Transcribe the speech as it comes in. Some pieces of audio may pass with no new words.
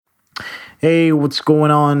Hey, what's going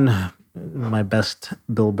on? My best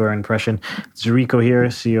Bill Burr impression. It's Rico here,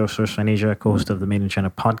 CEO of SourceFind Asia, co-host of the Made in China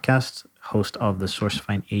podcast, host of the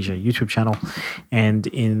SourceFind Asia YouTube channel. And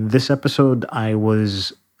in this episode, I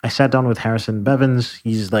sat down with Harrison Bevins.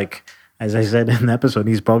 He's like, as I said in the episode,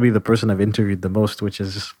 he's probably the person I've interviewed the most, which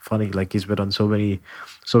is funny. Like he's been on so many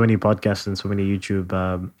podcasts and so many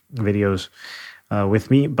YouTube videos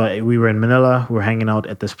with me. But we were in Manila. We were hanging out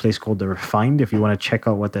at this place called The Refined. If you want to check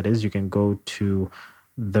out what that is, you can go to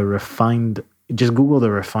The Refined. Just Google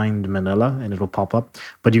The Refined Manila and it'll pop up.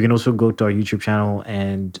 But you can also go to our YouTube channel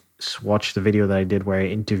and watch the video that I did where I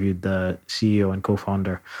interviewed the CEO and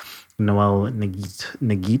co-founder, Noel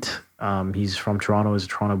Nagit. He's from Toronto, is a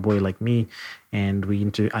Toronto boy like me. And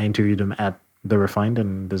I interviewed him at The Refined,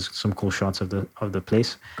 and there's some cool shots of the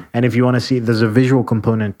place. And if you want to see, there's a visual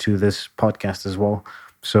component to this podcast as well.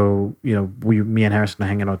 So, me and Harrison are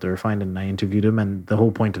hanging out at The Refined, and I interviewed him. And the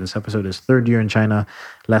whole point of this episode is third year in China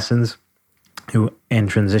lessons and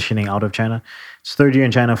transitioning out of China. It's third year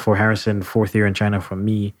in China for Harrison, fourth year in China for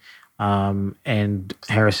me. And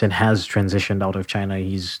Harrison has transitioned out of China.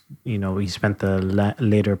 He spent the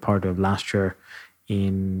later part of last year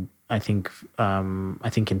in, I think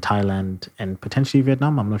in Thailand and potentially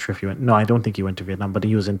Vietnam. I'm not sure if he went. No, I don't think he went to Vietnam, but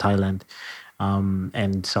he was in Thailand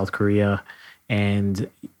and South Korea. And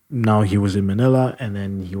now he was in Manila, and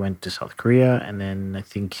then he went to South Korea, and then I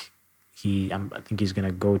think he's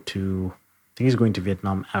gonna go to. I think he's going to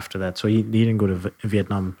Vietnam after that. So he didn't go to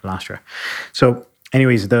Vietnam last year. So,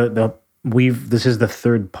 anyways, this is the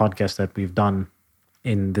third podcast that we've done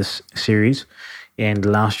in this series. And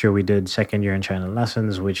last year we did second year in China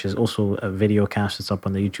lessons, which is also a video cast that's up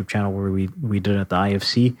on the YouTube channel where we did it at the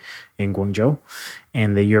IFC in Guangzhou.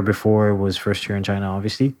 And the year before was first year in China,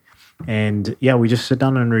 obviously. And yeah, we just sit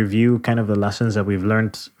down and review kind of the lessons that we've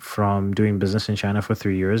learned from doing business in China for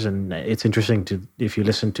 3 years. And it's interesting if you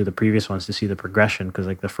listen to the previous ones, to see the progression, because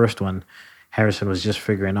like the first one, Harrison was just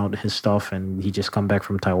figuring out his stuff, and he just come back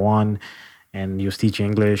from Taiwan. And he was teaching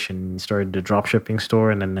English and started the dropshipping store.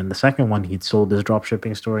 And then in the second one, he'd sold his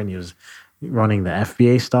dropshipping store and he was running the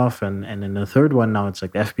FBA stuff. And in the third one, now it's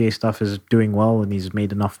like the FBA stuff is doing well and he's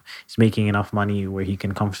making enough money where he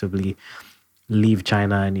can comfortably leave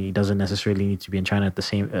China, and he doesn't necessarily need to be in China at the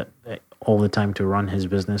same all the time to run his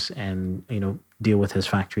business and deal with his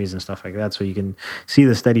factories and stuff like that. So you can see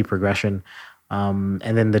the steady progression. And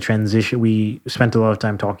then the transition, we spent a lot of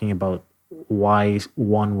time talking about why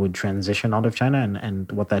one would transition out of China and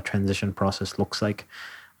what that transition process looks like.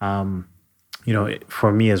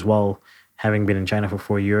 For me as well, having been in China for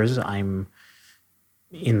 4 years, I'm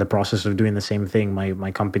in the process of doing the same thing.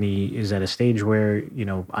 My company is at a stage where,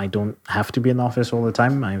 I don't have to be in the office all the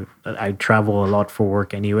time. I travel a lot for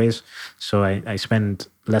work anyways. So I spend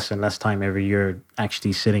less and less time every year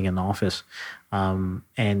actually sitting in the office. I'm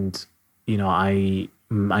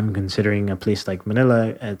considering a place like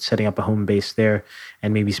Manila, setting up a home base there,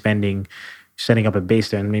 and maybe setting up a base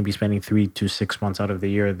there, and maybe spending 3 to 6 months out of the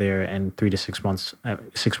year there, and 3 to 6 months,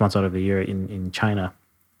 6 months out of the year in China,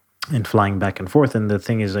 and flying back and forth. And the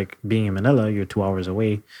thing is, like, being in Manila, you're 2 hours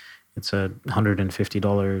away. It's a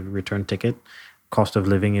 $150 return ticket. Cost of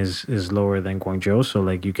living is lower than Guangzhou, so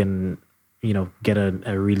like you can, get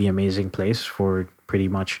a really amazing place for pretty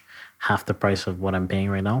much half the price of what I'm paying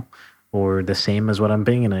right now, or the same as what I'm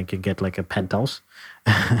paying, and I could get like a penthouse.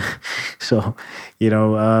 So,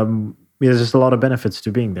 there's just a lot of benefits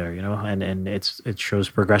to being there, and it shows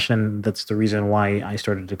progression. That's the reason why I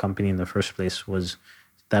started the company in the first place, was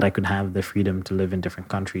that I could have the freedom to live in different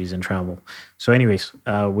countries and travel. So anyways,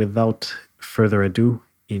 without further ado,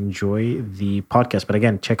 enjoy the podcast. But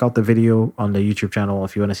again, check out the video on the YouTube channel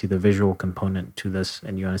if you want to see the visual component to this,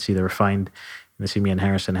 and you want to see The Refined, and see me and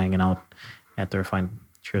Harrison hanging out at The Refined.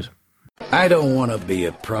 Cheers. I don't want to be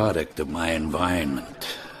a product of my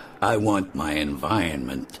environment. I want my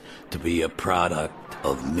environment to be a product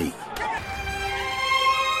of me.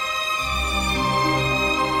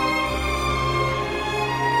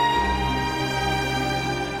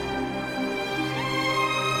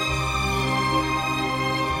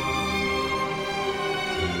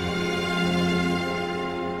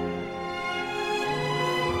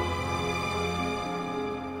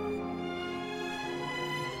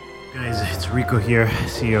 Guys, it's Rico here,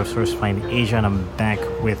 CEO of SourceFind Asia, and I'm back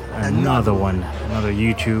with another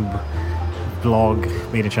YouTube blog,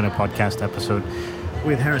 Made in China podcast episode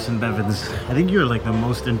with Harrison Bevins. I think you're like the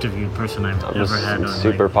most interviewed person I've ever had.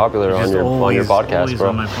 Super popular on your podcast, always bro.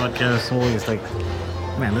 On my podcast, always like,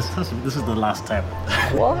 man, this is the last time.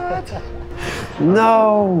 What?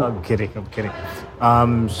 No. I'm kidding.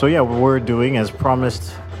 So yeah, what we're doing, as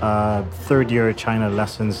promised, third year China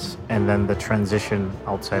lessons, and then the transition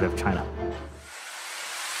outside of China.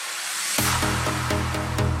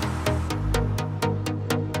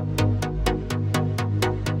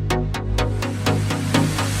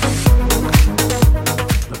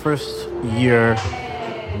 The first year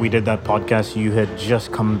we did that podcast, you had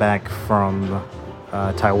just come back from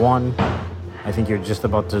Taiwan. I think you're just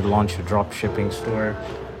about to launch a drop shipping store,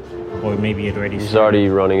 or maybe it already. He's already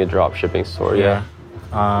running a drop shipping store. Yeah.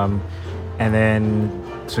 And then,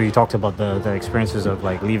 so you talked about the experiences of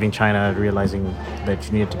like leaving China, realizing that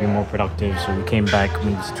you needed to be more productive. So you came back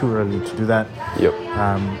when it's too early to do that. Yep.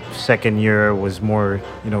 Second year was more,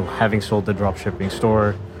 having sold the drop shipping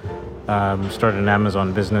store, started an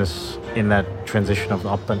Amazon business in that transition of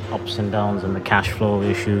ups and downs and the cash flow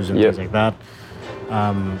issues and things like that.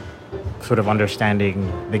 Sort of understanding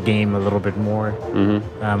the game a little bit more,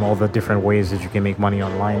 all the different ways that you can make money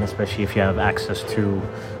online, especially if you have access to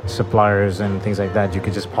suppliers and things like that. You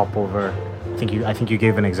could just pop over. I think you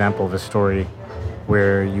gave an example of a story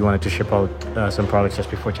where you wanted to ship out some products just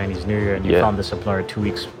before Chinese New Year, and you found the supplier 2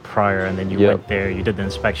 weeks prior, and then you went there, you did the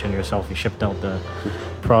inspection yourself, you shipped out the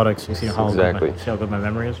products. You see how good my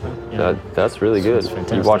memory is, man? Yeah. That's really good.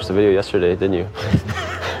 You watched the video yesterday, didn't you?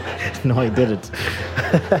 No, I didn't.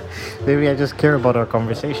 Maybe I just care about our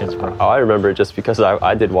conversations, bro. Oh, I remember it just because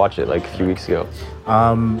I did watch it like a few weeks ago.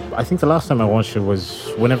 I think the last time I watched it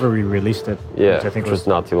was whenever we released it. Yeah, which I think was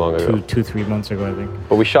not too long ago. 3 months ago, I think.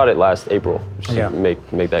 But we shot it last April, just to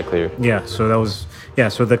make that clear. Yeah, so that was,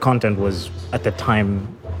 so the content was at the time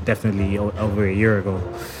definitely over a year ago,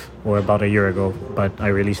 or about a year ago, but I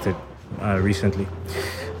released it recently.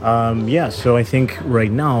 So I think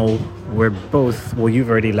right now we're both, you've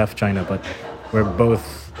already left China, but we're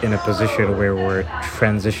both in a position where we're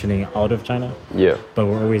transitioning out of China. Yeah. But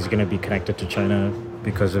we're always going to be connected to China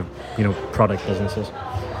because of, product businesses.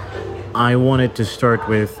 I wanted to start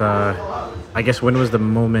with, I guess, when was the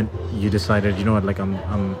moment you decided,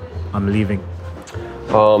 I'm leaving?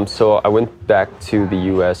 So I went back to the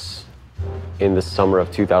US in the summer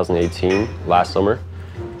of 2018, last summer.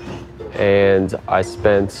 And I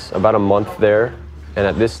spent about a month there. And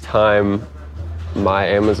at this time, my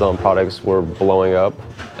Amazon products were blowing up.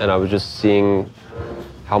 And I was just seeing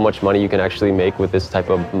how much money you can actually make with this type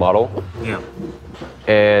of model. Yeah.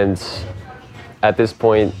 And at this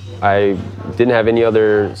point, I didn't have any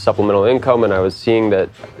other supplemental income. And I was seeing that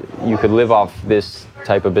you could live off this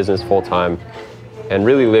type of business full time and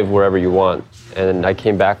really live wherever you want. And I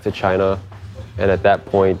came back to China. And at that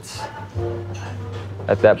point,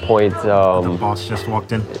 the boss just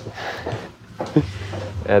walked in.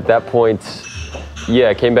 At that point,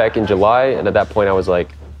 I came back in July, and at that point I was like,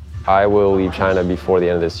 I will leave China before the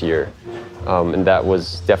end of this year. And that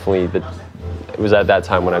was definitely it was at that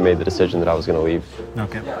time when I made the decision that I was going to leave.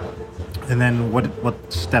 Okay. And then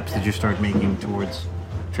what steps did you start making towards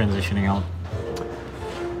transitioning out?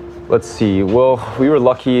 Let's see. Well, we were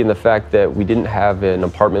lucky in the fact that we didn't have an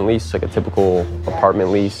apartment lease, like a typical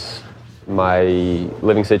apartment lease. My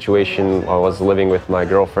living situation, I was living with my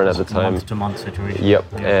girlfriend at the time. Month-to-month situation. Yep,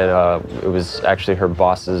 yeah. And it was actually her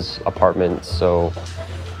boss's apartment. So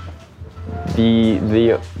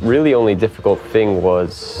the really only difficult thing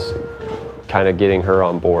was kind of getting her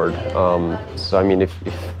on board. So I mean,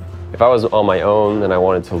 if I was on my own and I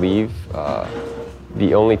wanted to leave,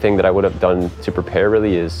 the only thing that I would have done to prepare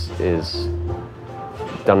really is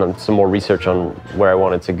done some more research on where I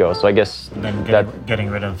wanted to go. So I guess getting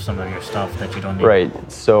rid of some of your stuff that you don't need.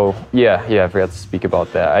 Right. So I forgot to speak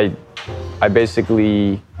about that. I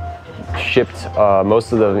basically shipped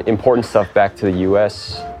most of the important stuff back to the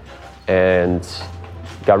US and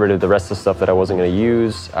got rid of the rest of the stuff that I wasn't going to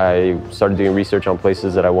use. I started doing research on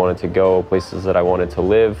places that I wanted to go, places that I wanted to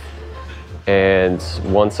live. And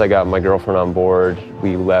once I got my girlfriend on board,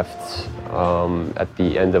 we left at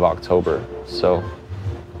the end of October. So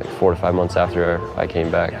like 4 to 5 months after I came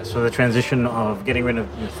back. Yeah, so the transition of getting rid of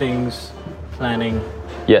your things, planning,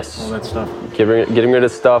 all that stuff. Getting rid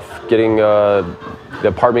of stuff, getting the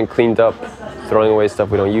apartment cleaned up, throwing away stuff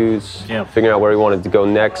we don't use, figuring out where we wanted to go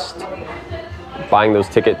next, buying those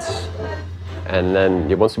tickets. And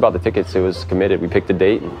then once we bought the tickets, it was committed. We picked a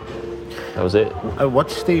date, and that was it. At what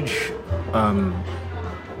stage,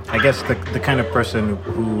 I guess the kind of person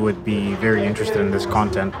who would be very interested in this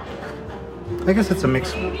content, I guess it's a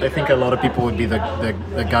mix. I think a lot of people would be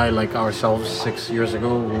the guy like ourselves 6 years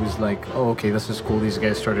ago who's like, oh, okay, this is cool. These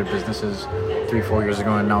guys started businesses 3-4 years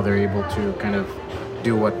ago and now they're able to kind of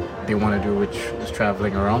do what they want to do, which is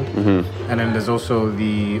traveling around. Mm-hmm. And then there's also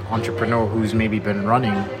the entrepreneur who's maybe been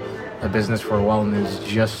running a business for a while and is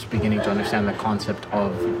just beginning to understand the concept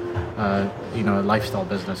of, a lifestyle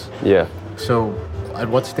business. Yeah. So, at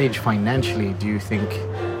what stage financially do you think,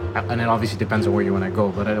 and it obviously depends on where you want to go,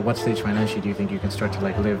 but at what stage financially do you think you can start to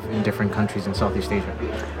like live in different countries in Southeast Asia?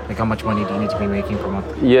 Like, how much money do you need to be making per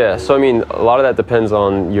month? Yeah, so I mean, a lot of that depends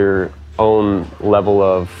on your own level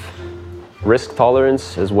of risk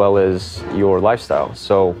tolerance as well as your lifestyle.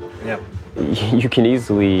 So Yeah. you can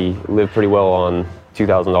easily live pretty well on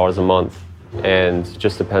 $2,000 a month, and it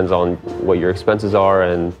just depends on what your expenses are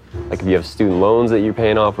and like if you have student loans that you're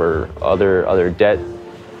paying off or other debt.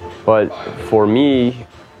 But for me,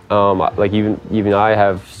 like even I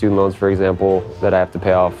have student loans, for example, that I have to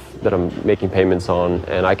pay off, that I'm making payments on,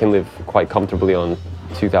 and I can live quite comfortably on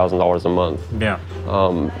 $2,000 a month. Yeah.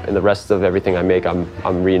 And the rest of everything I make, I'm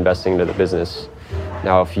reinvesting into the business.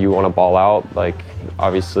 Now, if you want to ball out, like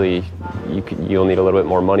obviously you'll need a little bit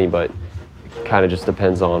more money, but it kind of just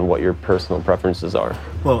depends on what your personal preferences are.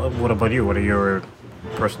 Well, what about you? What are your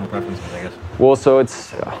personal preferences, I guess? Well, so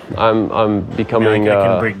it's I'm becoming. I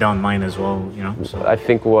can break down mine as well, So. I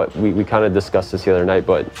think what we kind of discussed this the other night,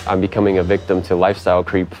 but I'm becoming a victim to lifestyle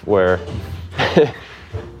creep, where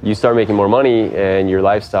you start making more money and your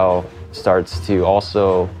lifestyle starts to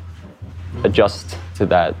also adjust to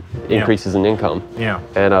that increases in income. Yeah.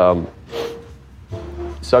 And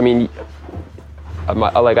so I mean,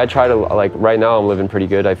 I try to, like, right now I'm living pretty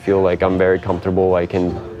good. I feel like I'm very comfortable. I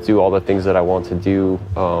can do all the things that I want to do,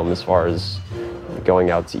 as far as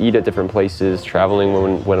going out to eat at different places, traveling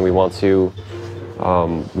when we want to.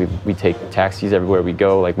 We take taxis everywhere we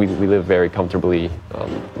go. Like we live very comfortably.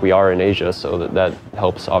 We are in Asia, so that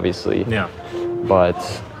helps obviously. Yeah. But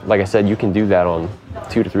like I said, you can do that on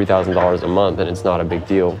 $2,000 to $3,000 a month, and it's not a big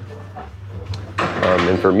deal.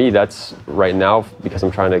 And for me, that's right now, because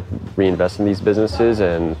I'm trying to reinvest in these businesses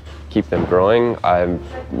and keep them growing. I'm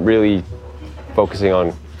really focusing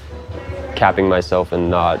on capping myself and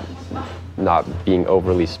not being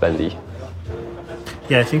overly spendy.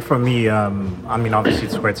 Yeah, I think for me, I mean, obviously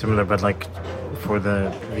it's quite similar, but like for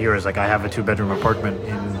the viewers, like I have a 2-bedroom apartment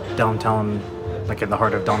in downtown, like in the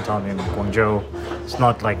heart of downtown in Guangzhou. It's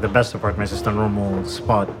not like the best apartment, it's just a normal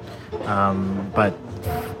spot. But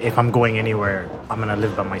if I'm going anywhere, I'm gonna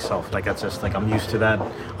live by myself. Like that's just like I'm used to that.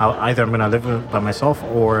 Either I'm gonna live by myself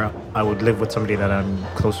or I would live with somebody that I'm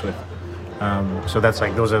close with. So that's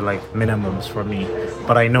like those are like minimums for me.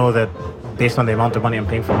 But I know that based on the amount of money I'm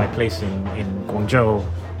paying for my place in Guangzhou,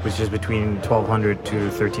 which is between $1,200 to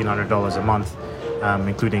 $1,300 a month,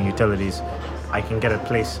 including utilities, I can get a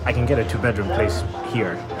 2-bedroom place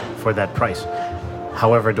here for that price.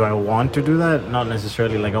 However, do I want to do that? Not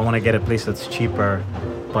necessarily. Like I want to get a place that's cheaper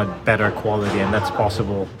but better quality, and that's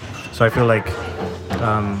possible. So I feel like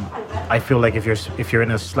if you're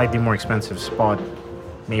in a slightly more expensive spot,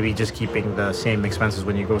 maybe just keeping the same expenses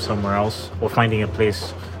when you go somewhere else, or finding a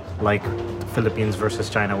place like Philippines versus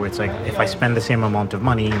China, where it's like if I spend the same amount of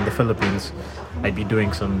money in the Philippines, I'd be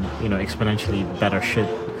doing some exponentially better shit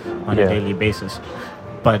on a daily basis.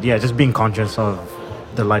 But yeah, just being conscious of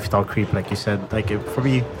the lifestyle creep, like you said. Like for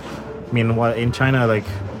me, I mean, in China, like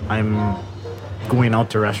I'm going out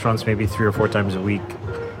to restaurants maybe 3 or 4 times a week,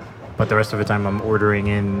 but the rest of the time I'm ordering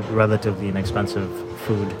in relatively inexpensive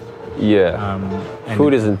food. Yeah.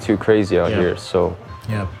 Food isn't too crazy out here, so.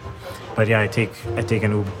 Yeah, but yeah, I take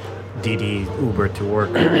an DD Uber to work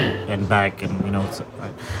and back, and I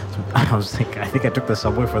think I took the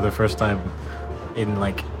subway for the first time in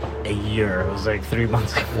like a year. It was like 3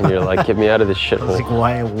 months ago. And you're like, get me out of this shithole. I was like,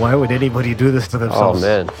 why would anybody do this to themselves? Oh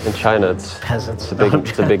man, in China it's peasants.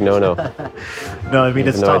 It's a big no-no. No, I mean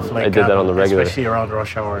it's tough. I did that on the regular, especially around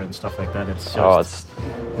rush hour and stuff like that. It's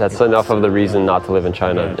enough of the reason not to live in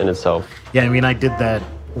China in itself. Yeah, I mean I did that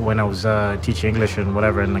when I was teaching English and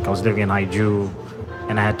whatever, and like I was living in Haiju,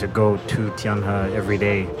 and I had to go to Tianhe every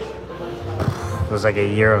day. It was like a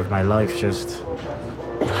year of my life just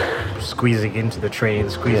squeezing into the train,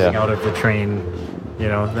 squeezing out of the train.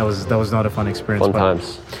 That was not a fun experience. Fun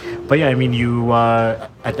times. But yeah, I mean,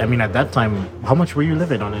 at that time, how much were you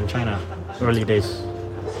living on in China, early days?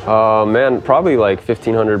 Man, probably like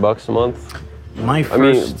 $1,500 a month.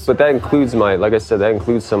 But that includes like I said, that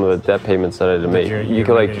includes some of the debt payments that I had to make. You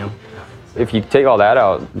can if you take all that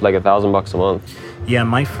out, like $1,000 a month. Yeah,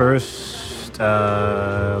 my first,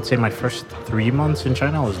 let's say my first 3 months in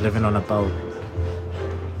China, I was living on about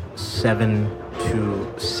 $600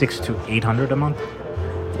 to $800 a month.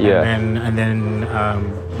 Yeah. And then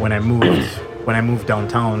when I moved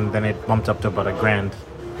downtown, then it bumped up to about $1,000.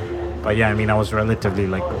 But yeah, I mean, I was relatively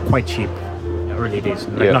like quite cheap early days.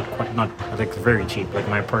 Like not like very cheap. Like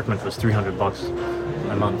my apartment was $300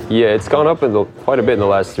 a month. Yeah, it's gone up quite a bit in the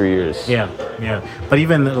last 3 years. Yeah, yeah. But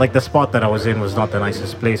even like the spot that I was in was not the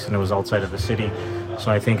nicest place, and it was outside of the city.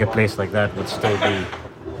 So I think a place like that would still be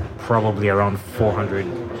probably around 400.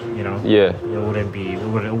 You know. Yeah.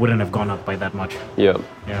 It wouldn't have gone up by that much. Yeah.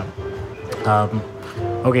 Yeah.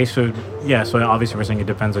 Okay, so obviously we're saying it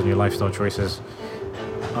depends on your lifestyle choices.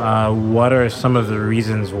 What are some of the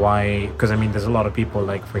reasons why? Because I mean, there's a lot of people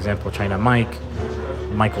like, for example, China Mike,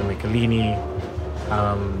 Michael Michelini,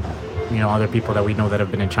 other people that we know that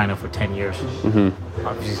have been in China for 10 years.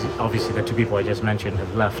 Obviously, the two people I just mentioned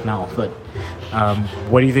have left now. But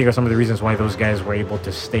what do you think are some of the reasons why those guys were able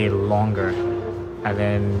to stay longer, and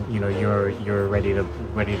then you're ready to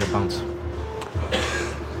bounce?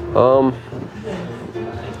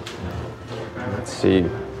 Let's see.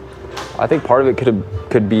 I think part of it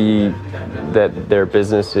could be that their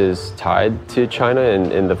business is tied to China,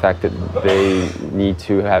 and the fact that they need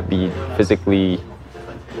to be physically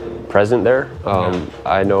present there.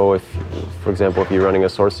 I know for example, if you're running a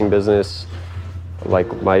sourcing business like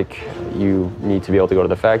Mike, you need to be able to go to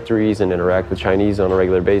the factories and interact with Chinese on a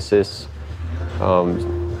regular basis.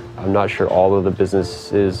 I'm not sure all of the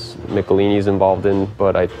businesses Michelini's involved in,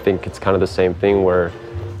 but I think it's kind of the same thing where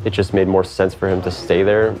it just made more sense for him to stay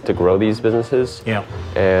there to grow these businesses. Yeah.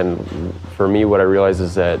 And for me, what I realized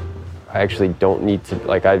is that I actually don't need to,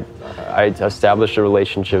 like, I established the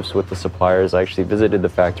relationships with the suppliers. I actually visited the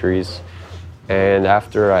factories. And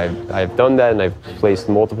after I've done that and I've placed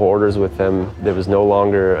multiple orders with them, there was no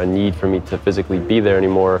longer a need for me to physically be there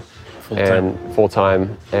anymore. Full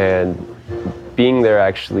time. And being there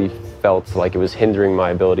actually felt like it was hindering my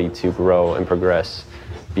ability to grow and progress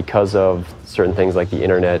because of certain things like the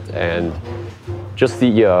internet and just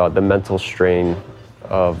the mental strain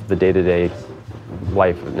of the day-to-day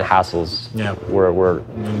life and hassles. Yeah. were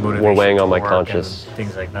weighing on my conscience.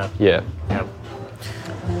 Things like that. Yeah. Yeah.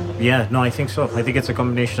 Yeah, no, I think so. I think it's a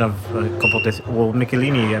combination of a couple of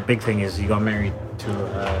Michelini, a big thing is he got married to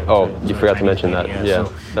you forgot to mention that. Yeah,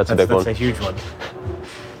 so that's a big one. That's a huge one.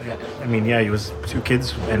 I mean, yeah, he was 2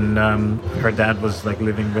 kids, and her dad was like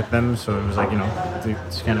living with them, so it was like,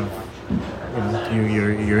 it's kind of,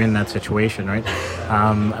 you're in that situation, right?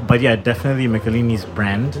 But yeah, definitely Michelini's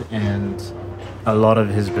brand and a lot of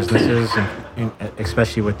his businesses,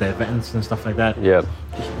 especially with the events and stuff like that. Yeah,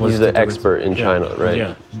 he's the expert in China, right?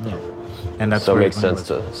 Yeah. And that's so it makes sense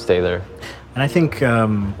to stay there. And I think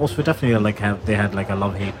also definitely they had like a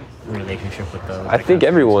love-hate relationship with the. I think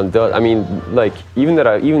everyone does. I mean, like even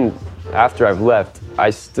after I've left, I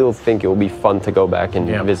still think it will be fun to go back and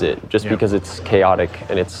visit, just because it's chaotic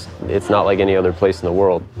and it's not like any other place in the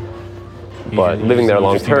world. But living there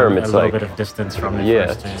long term, it's like a little bit of distance from it.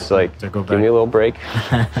 Yeah, it's like give me a little break,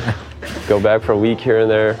 go back for a week here and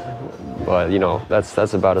there. But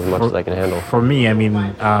that's about as much as I can handle. For me, I mean,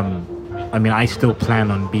 I still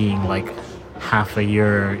plan on being like half a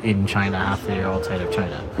year in China, half a year outside of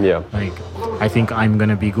China. Yeah. Like, I think I'm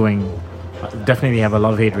gonna be going. Definitely have a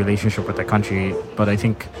love-hate relationship with the country, but I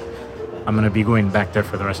think I'm gonna be going back there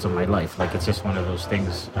for the rest of my life. Like, it's just one of those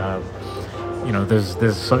things.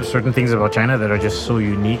 There's certain things about China that are just so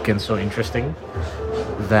unique and so interesting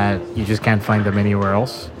that you just can't find them anywhere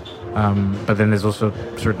else. But then there's also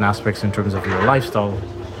certain aspects in terms of your lifestyle,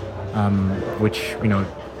 which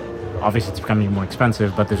obviously it's becoming more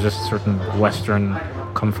expensive, but there's just certain Western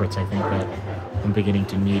comforts I think that I'm beginning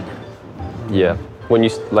to need. Yeah. When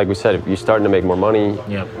like we said, if you're starting to make more money,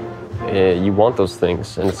 you want those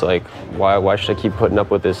things, and it's like, why should I keep putting up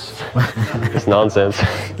with this this nonsense?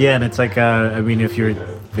 Yeah, and it's like,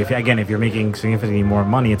 if you're making significantly more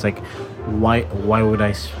money, it's like, why would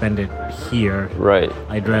I spend it here? Right.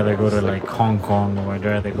 I'd rather go to like Hong Kong, or I'd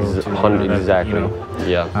rather go to exactly.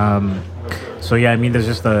 Yeah. So yeah, I mean,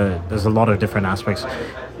 there's a lot of different aspects.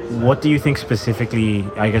 What do you think specifically?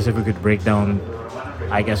 I guess if we could break down,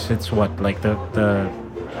 I guess it's what, like the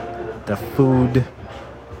food,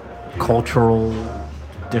 cultural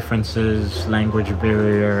differences, language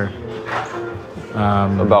barrier.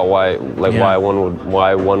 About why one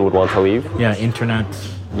would want to leave. Yeah, internet.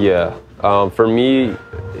 Yeah. For me,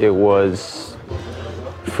 it was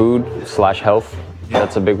food / health.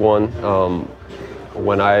 That's a big one.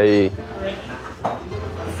 When I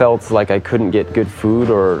felt like I couldn't get good food,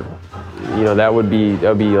 or that would be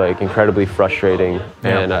like incredibly frustrating.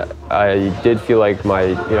 And I did feel like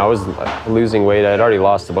I was losing weight. I had already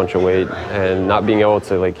lost a bunch of weight, and not being able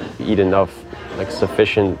to like eat enough like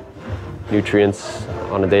sufficient nutrients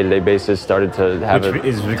on a day-to-day basis started to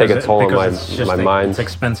take a toll on my mind. It's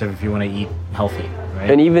expensive if you want to eat healthy, right?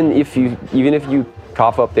 And even if you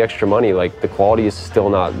cough up the extra money, like the quality is still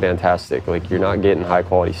not fantastic. Like you're not getting high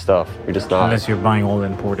quality stuff. You're just not. Unless you're buying all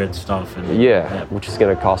imported stuff. And, yeah, which is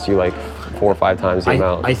going to cost you like 4 or 5 times the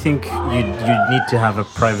amount. I think you need to have a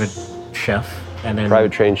private chef. And then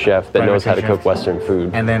private trained chef that knows how to cook Western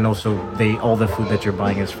food. And then also all the food that you're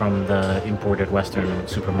buying is from the imported Western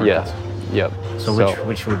supermarkets. Yeah. Yep. So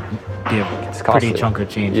which would be a pretty chunk of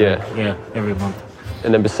change. Yeah. Yeah, every month.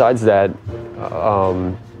 And then besides that,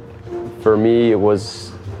 for me it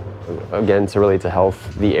was, again, to relate to health,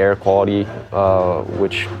 the air quality,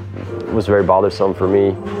 which was very bothersome for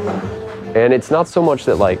me. And it's not so much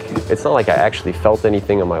that it's not like I actually felt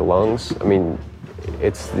anything in my lungs. I mean,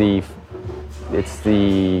 it's the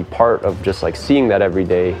part of just like seeing that every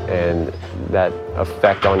day and that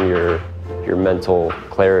effect on your mental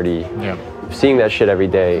clarity. Yeah. Seeing that shit every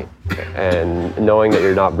day and knowing that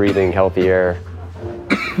you're not breathing healthy air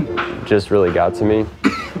just really got to me.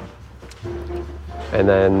 And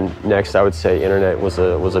then next, I would say internet was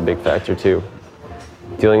a big factor too.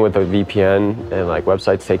 Dealing with a VPN and like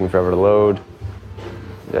websites taking forever to load.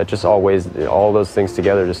 That just all those things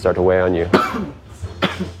together just start to weigh on you.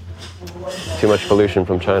 Too much pollution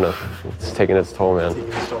from China. It's taking its toll, man.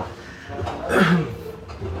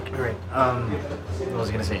 All right. I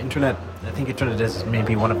was gonna say internet. I think internet is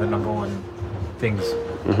maybe one of the number one things.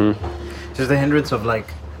 Mm-hmm. Just the hindrance of like,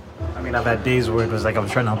 I mean, I've had days where it was like I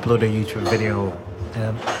was trying to upload a YouTube video,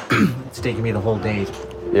 and it's taking me the whole day.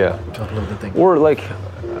 Yeah. To upload the thing. Or like,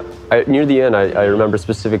 near the end, I remember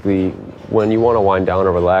specifically when you want to wind down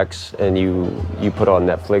or relax, and you put on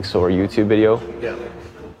Netflix or a YouTube video. Yeah.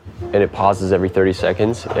 And it pauses every 30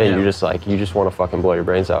 seconds, and you're just like, you just want to fucking blow your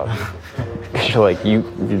brains out. You're like,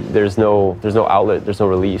 there's no outlet, there's no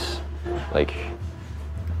release. Like,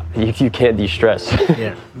 you can't de-stress.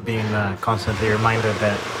 Yeah, being constantly reminded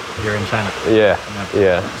that you're in China.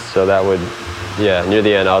 Yeah. So that would, near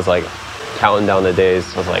the end, I was like counting down the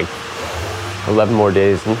days. I was like, 11 more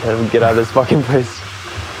days and I would get out of this fucking place.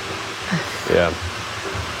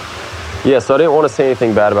 Yeah, so I didn't want to say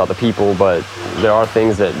anything bad about the people, but there are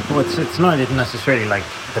things that... Well, it's not necessarily like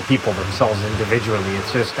the people themselves individually.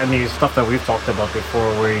 It's just, I mean, stuff that we've talked about before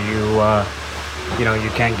where you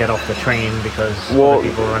can't get off the train because other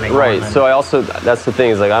people are running. Right, so I also, that's the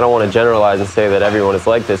thing, is like I don't want to generalize and say that everyone is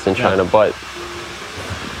like this in China, but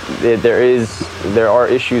there are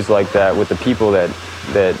issues like that with the people that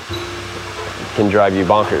can drive you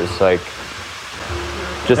bonkers. Like,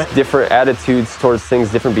 just different attitudes towards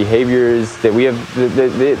things, different behaviors that we have.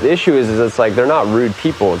 The issue is it's like they're not rude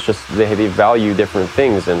people. It's just they value different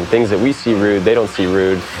things, and things that we see rude, they don't see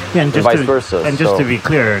rude, and vice versa. And just to be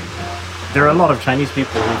clear, there are a lot of Chinese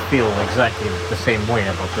people who feel exactly the same way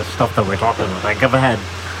about the stuff that we're talking about. Like, I've had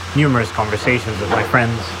numerous conversations with my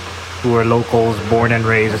friends who are locals, born and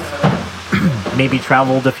raised, maybe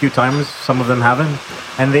traveled a few times. Some of them haven't.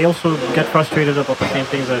 And they also get frustrated about the same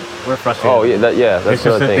things that we're frustrated. Oh, that's it's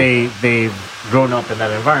just that they've grown up in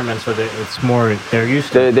that environment, so that it's more they're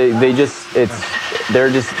used to.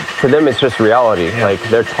 For them it's just reality. Yeah. Like,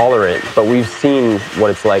 they're tolerant, but we've seen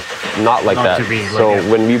what it's like not like that. So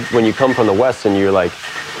when you come from the West and you're like,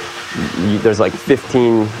 there's like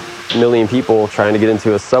 15 million people trying to get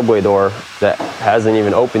into a subway door that hasn't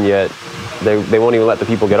even opened yet. They won't even let the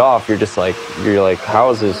people get off. You're like,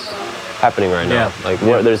 how is this happening right now? Like,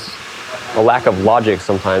 there's a lack of logic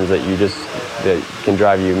sometimes that can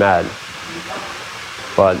drive you mad.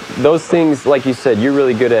 But those things, like you said, you're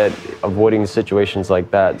really good at avoiding situations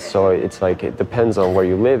like that. So it's like, it depends on where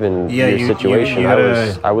you live and your situation.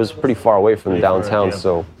 I was pretty far away from downtown,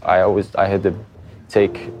 so I had to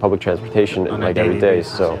take public transportation like every day.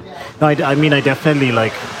 Basis, so no, I mean, I definitely,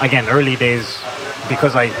 like, again, early days,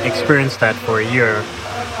 because I experienced that for a year.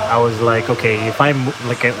 I was like, okay, if I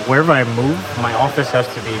wherever I move, my office has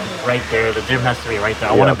to be right there. The gym has to be right there.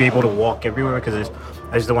 I want to be able to walk everywhere because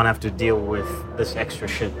I just don't want to have to deal with this extra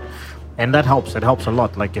shit. And that helps. It helps a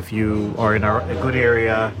lot. Like, if you are in a good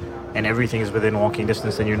area and everything is within walking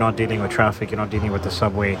distance, and you're not dealing with traffic, you're not dealing with the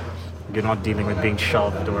subway, you're not dealing with being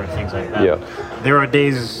shoved or things like that. Yeah. There are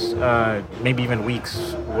days, maybe even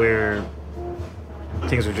weeks, where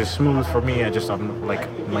things are just smooth for me. I'm like,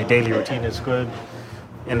 my daily routine is good.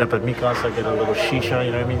 End up at Mikasa, get a little shisha,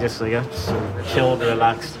 you know what I mean? Just chilled,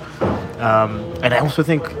 relaxed. And I also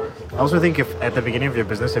think if at the beginning of your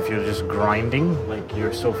business, if you're just grinding, like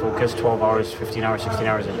you're so focused, 12 hours, 15 hours, 16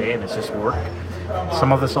 hours a day, and it's just work,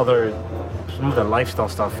 some of the lifestyle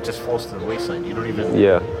stuff just falls to the wayside. You don't even...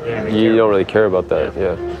 You don't really care about that,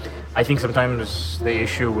 I think sometimes the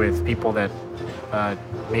issue with people that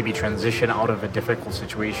maybe transition out of a difficult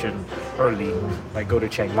situation early, like go to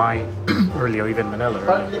Chiang Mai early or even Manila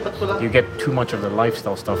early, you get too much of the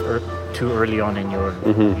lifestyle stuff too early on in your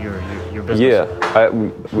business. Yeah,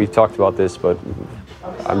 we've talked about this, but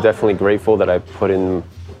I'm definitely grateful that I put in,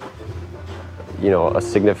 a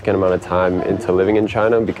significant amount of time into living in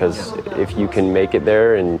China, because if you can make it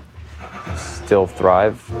there and still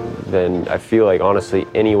thrive, then I feel like honestly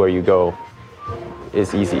anywhere you go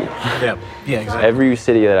is easy. Yeah, exactly. Every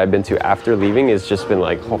city that I've been to after leaving has just been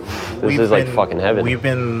like, this is like fucking heaven. We've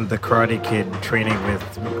been the Karate Kid training with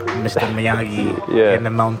Mr. Miyagi in the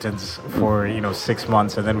mountains for 6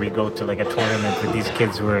 months, and then we go to like a tournament with these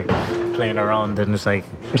kids who are playing around, and it's like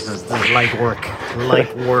this is light work.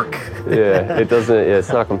 Yeah, it's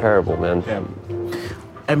not comparable, man. Yeah.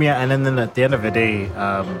 I mean, and then at the end of the day,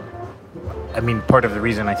 part of the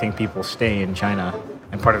reason I think people stay in China,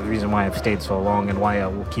 and part of the reason why I've stayed so long and why I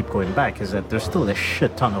will keep going back, is that there's still a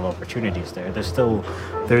shit ton of opportunities there.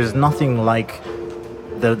 There's nothing like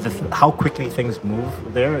how quickly things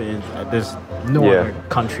move there. There's no other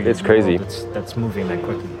country it's crazy that's moving that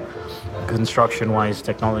quickly. Construction-wise,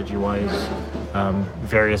 technology-wise,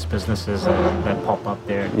 various businesses that pop up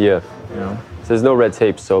there. Yeah. So there's no red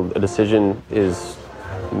tape, so a decision is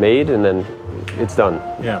made and then it's done.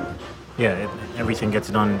 Yeah, everything gets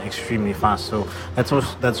done extremely fast. So that's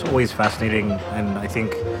always fascinating, and I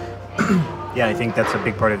think, I think that's a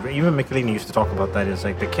big part of it. Even Michelini used to talk about that. Is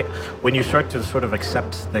like when you start to sort of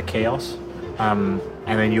accept the chaos, and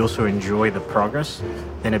then you also enjoy the progress,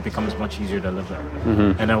 then it becomes much easier to live there.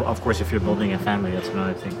 Mm-hmm. And of course, if you're building a family, that's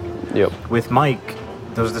another thing. Yep. With Mike,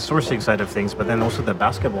 there's the sourcing side of things, but then also the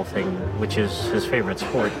basketball thing, which is his favorite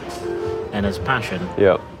sport and his passion.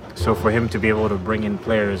 Yeah. So for him to be able to bring in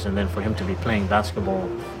players, and then for him to be playing basketball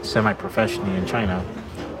semi-professionally in China,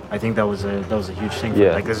 I think that was a huge thing for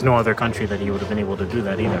him. Like there's no other country that he would have been able to do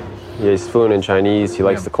that either. Yeah, he's fluent in Chinese. He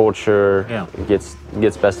likes the culture. Yeah. He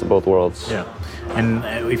gets best of both worlds. Yeah. And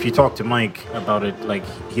if you talk to Mike about it, like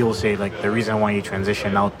he'll say like the reason why he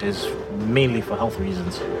transitioned out is mainly for health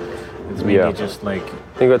reasons. It's mainly just like,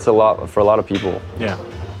 I think that's for a lot of people. Yeah.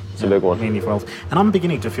 It's a big one. Mainly for health. And I'm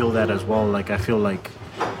beginning to feel that as well. Like I feel like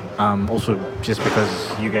also just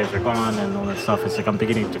because you guys are gone and all that stuff, it's like I'm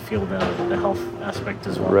beginning to feel the health aspect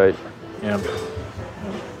as well. Right. Yeah.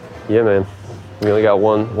 Yeah, man. We only got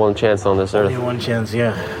one chance on this earth. Only one chance,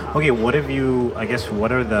 yeah. Okay, what are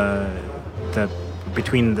the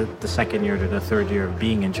between the second year to the third year of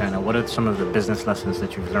being in China, what are some of the business lessons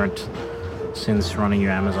that you've learned since running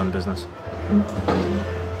your Amazon business?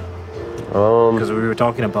 Because we were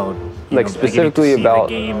talking about specifically about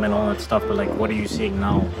the game and all that stuff, but like what are you seeing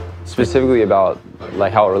now? Specifically about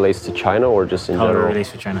like how it relates to China, or just in general? How it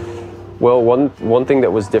relates to China. Well, one thing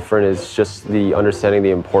that was different is just the understanding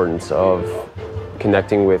the importance of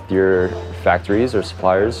connecting with your factories or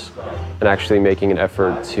suppliers and actually making an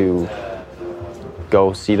effort to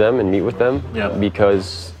go see them and meet with them. Yeah.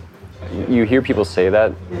 Because you hear people say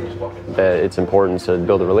that it's important to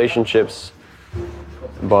build the relationships,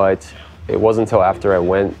 but it wasn't until after I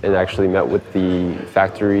went and actually met with the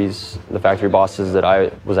factory bosses that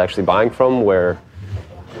I was actually buying from, where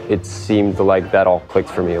it seemed like that all clicked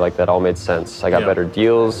for me, like that all made sense. I got better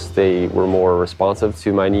deals, they were more responsive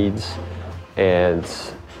to my needs, and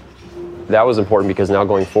that was important because now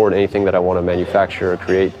going forward, anything that I want to manufacture or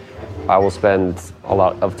create, I will spend a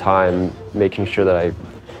lot of time making sure that I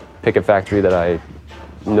pick a factory that I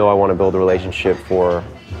know I want to build a relationship for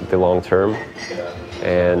the long term,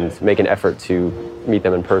 and make an effort to meet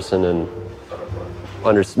them in person and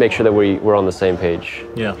make sure that we're on the same page.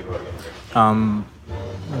 Yeah.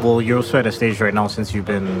 Well, you're also at a stage right now since you've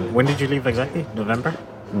been... When did you leave exactly? November?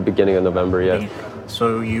 Beginning of November, yeah.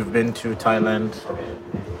 So you've been to Thailand,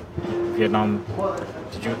 Vietnam.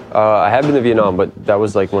 Did you? I have been to Vietnam, but that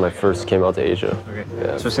was like when I first came out to Asia. Okay.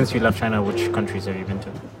 Yeah. So since you left China, which countries have you been to?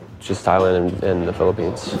 Just Thailand and the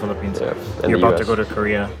Philippines. The Philippines. Yeah. And you're the about US. to go to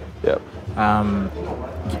Korea. Yep.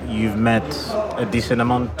 You've met a decent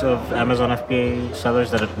amount of Amazon FBA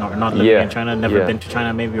sellers that are not living in China, never been to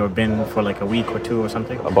China maybe, or been for like a week or two or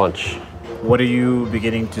something? A bunch. What are you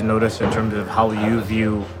beginning to notice in terms of how you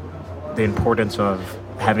view the importance of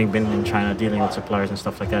having been in China, dealing with suppliers and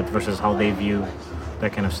stuff like that, versus how they view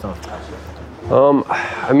that kind of stuff?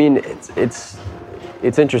 I mean,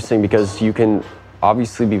 it's interesting because you can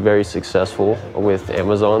obviously be very successful with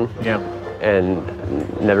Amazon. Yeah.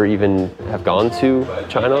 And never even have gone to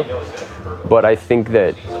China. But I think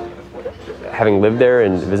that having lived there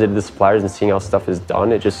and visited the suppliers and seeing how stuff is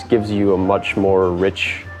done, it just gives you a much more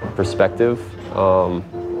rich perspective.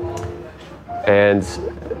 And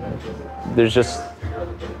there's just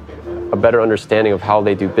a better understanding of how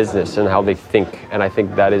they do business and how they think. And I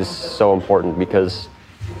think that is so important because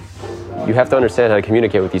you have to understand how to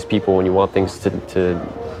communicate with these people when you want things to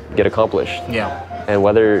get accomplished. Yeah. And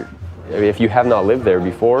if you have not lived there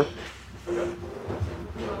before,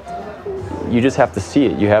 you just have to see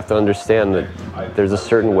it. You have to understand that there's a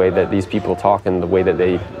certain way that these people talk and the way that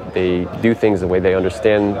they do things, the way they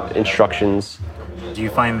understand instructions. Do you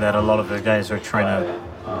find that a lot of the guys are trying to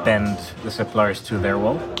bend the suppliers to their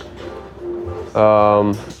will?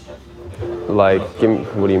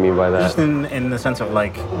 What do you mean by that? Just in the sense of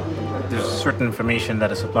like, there's certain information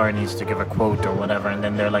that a supplier needs to give a quote or whatever, and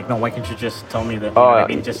then they're like, no, why can't you just tell me that? You know what I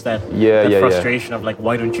mean, just that frustration of like,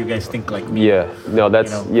 why don't you guys think like me? Yeah, no,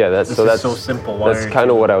 that's that's so simple. That's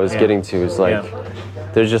kind of what I was getting to. Is like,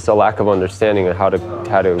 there's just a lack of understanding of how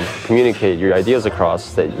to communicate your ideas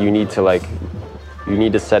across. That you need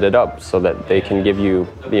to set it up so that they can give you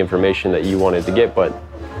the information that you wanted to get, but.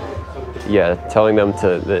 Yeah, telling them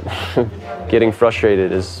that getting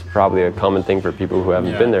frustrated is probably a common thing for people who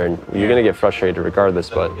haven't been there, and you're gonna get frustrated regardless.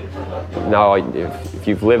 But now, if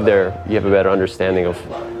you've lived there, you have a better understanding of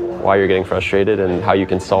why you're getting frustrated and how you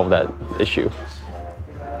can solve that issue.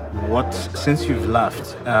 Since you've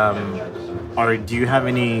left, do you have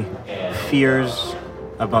any fears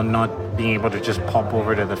about not being able to just pop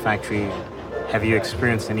over to the factory? Have you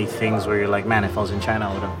experienced any things where you're like, man, if I was in China,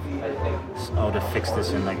 I would have fixed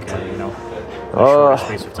this in like a shorter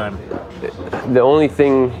space of time? The only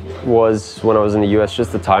thing was when I was in the U.S.,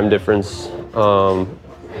 just the time difference,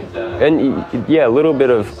 and yeah, a little bit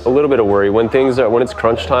of worry when it's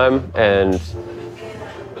crunch time, and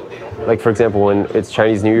like for example when it's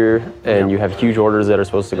Chinese New Year and you have huge orders that are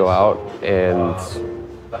supposed to go out and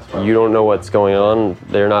you don't know what's going on.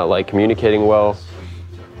 They're not like communicating well.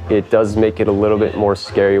 It does make it a little bit more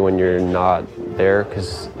scary when you're not there,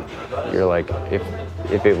 because you're like,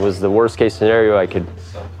 if it was the worst case scenario, I could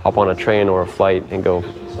hop on a train or a flight and go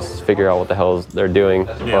figure out what the hell they're doing.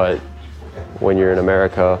 Yeah. But when you're in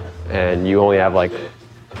America and you only have like,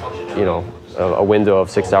 a window of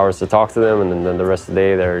 6 hours to talk to them, and then the rest of the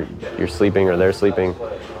day you're sleeping or they're sleeping,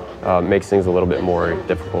 makes things a little bit more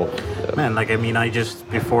difficult. Man, like, I mean, I just,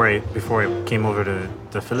 before I came over to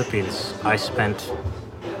the Philippines, I spent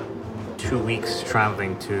 2 weeks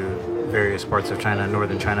traveling to various parts of China,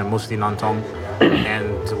 northern China, mostly Nantong,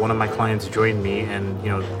 and one of my clients joined me, and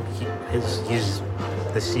he's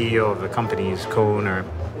the CEO of the company, he's co-owner,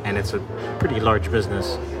 and it's a pretty large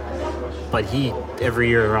business. But he, every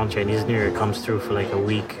year around Chinese New Year, comes through for like a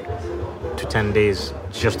week to 10 days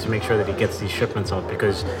just to make sure that he gets these shipments out,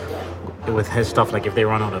 because with his stuff, like if they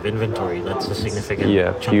run out of inventory, that's a significant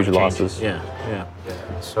chunk huge of losses. Yeah.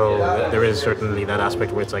 So there is certainly that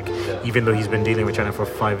aspect where it's like, even though he's been dealing with China for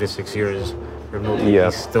 5 to 6 years remotely,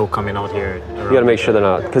 he's still coming out here. You got to make sure they're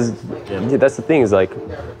not, because that's the thing is like,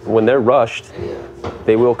 when they're rushed,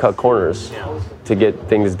 they will cut corners to get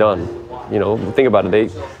things done. Think about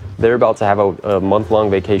it. They're about to have a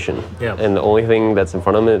month-long vacation, and the only thing that's in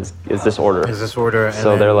front of them is this order.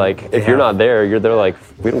 So they're like, if you're not there, they're like,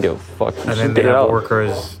 we don't give a fuck. And then they have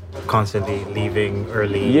workers constantly leaving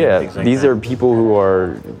early. Yeah, like these are people who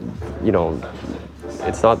are,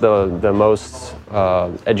 it's not the most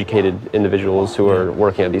educated individuals who are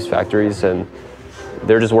working at these factories, and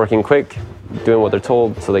they're just working quick, doing what they're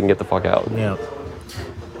told so they can get the fuck out. Yeah.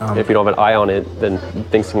 If you don't have an eye on it, then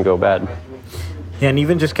things can go bad. Yeah, and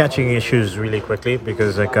even just catching issues really quickly,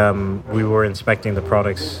 because like we were inspecting the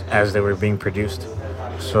products as they were being produced.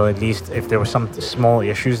 So at least if there were some small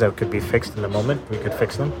issues that could be fixed in the moment, we could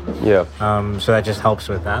fix them. Yeah. So that just helps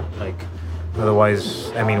with that. Like,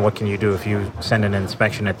 otherwise, I mean, what can you do if you send an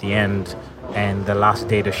inspection at the end and the last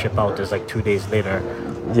day to ship out is like 2 days later?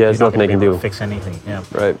 Yeah, there's nothing they can do. Fix anything. Yeah.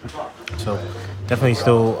 Right. So definitely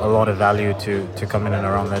still a lot of value to come in and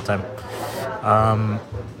around that time.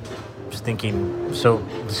 Just thinking, so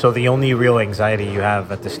the only real anxiety you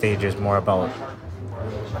have at this stage is more about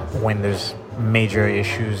when there's major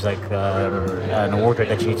issues, like an order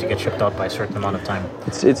that you need to get shipped out by a certain amount of time.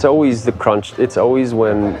 It's always the crunch. It's always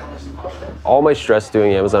when all my stress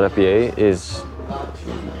doing Amazon FBA is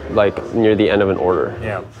like near the end of an order.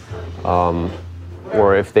 Yeah.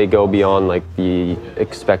 Or if they go beyond like the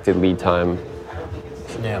expected lead time.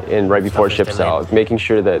 And right before it ships out, making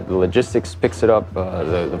sure that the logistics picks it up,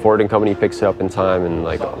 the forwarding company picks it up in time, and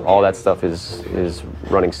like all that stuff is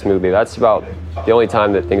running smoothly. That's about the only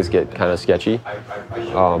time that things get kind of sketchy.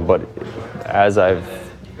 But as I've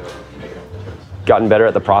gotten better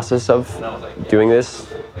at the process of doing this,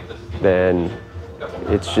 then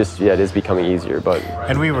it's just it is becoming easier.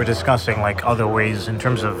 And we were discussing like other ways in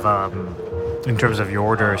terms of your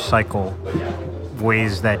order cycle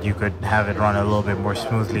ways that you could have it run a little bit more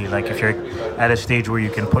smoothly. Like if you're at a stage where you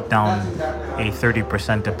can put down a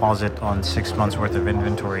 30% deposit on 6 months worth of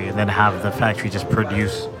inventory and then have the factory just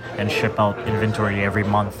produce and ship out inventory every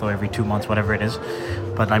month or every 2 months, whatever it is.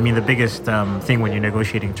 But I mean, the biggest thing when you're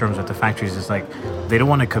negotiating terms with the factories is like they don't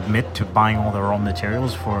want to commit to buying all the raw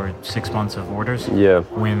materials for 6 months of orders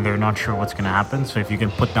when they're not sure what's going to happen. So if you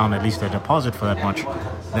can put down at least a deposit for that much,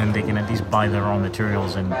 then they can at least buy the raw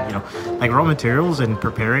materials. And like raw materials and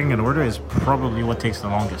preparing an order is probably what takes the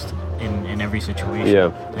longest in every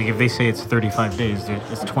situation. Like if they say it's 35 days,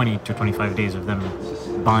 it's 20 to 25 days of them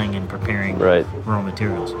buying and preparing raw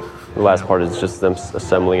materials. The last part is just them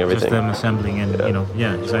assembling everything. Just them assembling and,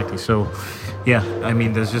 exactly. So, I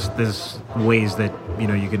mean, there's ways that,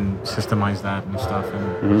 you can systemize that and stuff.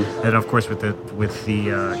 And, and of course, with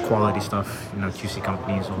the quality stuff, QC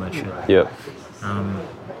companies, all that shit. Yeah.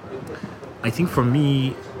 I think for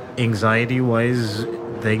me, anxiety-wise,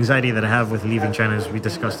 the anxiety that I have with leaving China, as we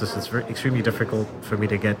discussed this, it's extremely difficult for me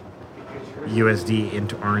to get USD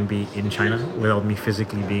into RMB in China without me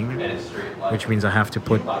physically being there, which means I have to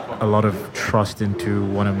put a lot of trust into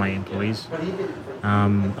one of my employees.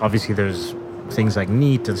 Obviously, there's things like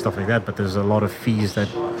NEAT and stuff like that, but there's a lot of fees that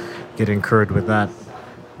get incurred with that.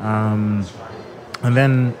 And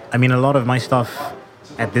then, I mean, a lot of my stuff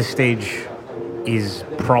at this stage is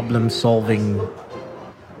problem solving,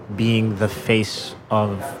 being the face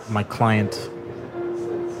of my client.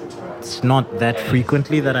 It's not that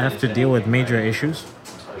frequently that I have to deal with major issues,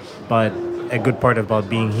 but a good part about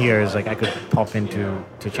being here is like I could pop into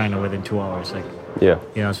China within 2 hours. Like,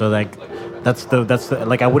 so like that's the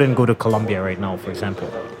like I wouldn't go to Colombia right now, for example,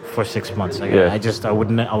 for 6 months. Like I would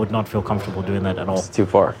not feel comfortable doing that at all. It's too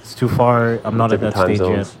far. It's too far. I'm not at that stage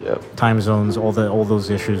yet. Time zones, all those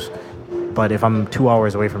issues. But if I'm 2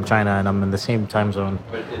 hours away from China and I'm in the same time zone,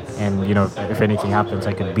 and if anything happens,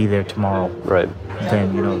 I could be there tomorrow. Right.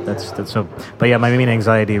 Then that's so. But yeah, my main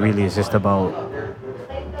anxiety really is just about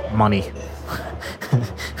money.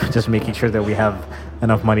 Just making sure that we have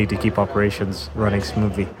enough money to keep operations running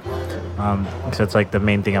smoothly. So it's like the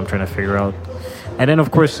main thing I'm trying to figure out. And then,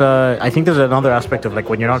 of course, I think there's another aspect of like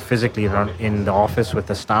when you're not physically in the office with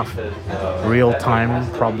the staff, real-time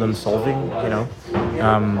problem solving,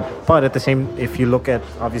 But at the same, if you look at,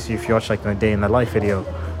 obviously, if you watch like the day in the life video,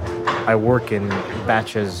 I work in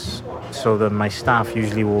batches, so that my staff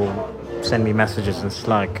usually will send me messages in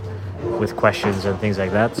Slack with questions and things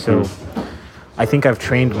like that. So I think I've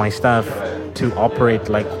trained my staff to operate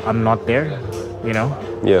like I'm not there,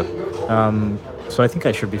 Yeah. So I think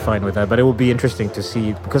I should be fine with that, but it will be interesting to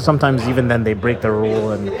see, because sometimes even then they break the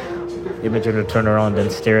rule and Imogen will turn around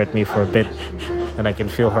and stare at me for a bit, and I can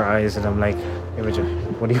feel her eyes, and I'm like, Imogen,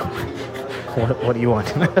 what do you want?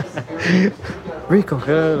 Rico,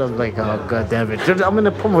 and I'm like, oh god damn it, I'm in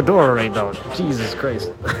a Pomodoro right now, Jesus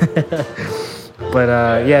Christ. But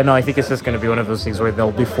I think it's just going to be one of those things where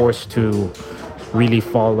they'll be forced to really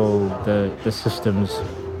follow the systems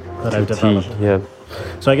that I've developed. Yeah.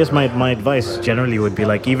 So I guess my advice generally would be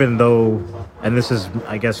like, even though, and this is,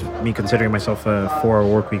 I guess, me considering myself a 4-hour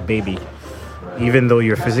work week baby, even though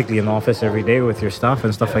you're physically in the office every day with your staff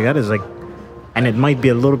and stuff like that, is like, and it might be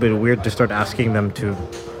a little bit weird to start asking them to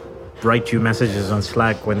write you messages on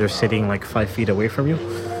Slack when they're sitting like 5 feet away from you.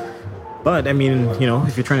 But I mean,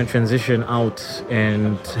 if you're trying to transition out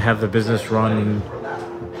and have the business run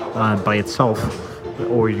by itself,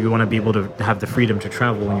 or you want to be able to have the freedom to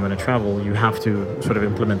travel when you want to travel, you have to sort of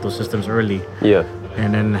implement those systems early. Yeah.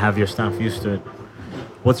 And then have your staff used to it.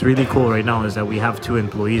 What's really cool right now is that we have 2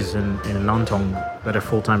 employees in Nantong that are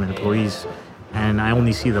full-time employees, and I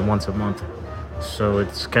only see them once a month. So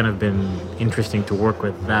it's kind of been interesting to work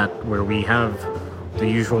with that, where we have the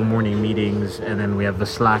usual morning meetings, and then we have the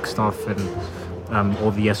Slack stuff and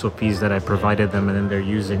all the SOPs that I provided them, and then they're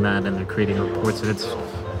using that and they're creating reports, and it's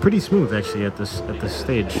pretty smooth actually at this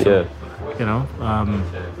stage. So,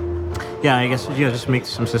 I guess just make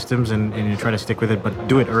some systems and you try to stick with it, but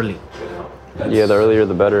do it early. The earlier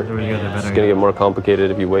the better. The earlier the better. It's gonna get more complicated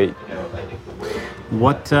if you wait.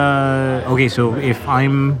 Okay, so if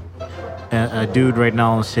I'm a dude right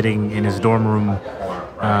now sitting in his dorm room,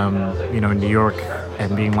 in New York,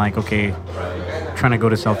 and being like, okay, trying to go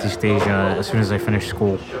to Southeast Asia as soon as I finish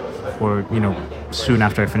school, or soon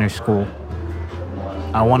after I finish school,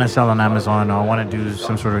 I want to sell on Amazon, or I want to do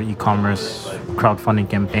some sort of e-commerce crowdfunding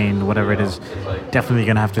campaign, whatever it is, definitely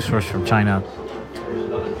going to have to source from China.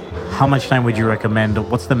 How much time would you recommend?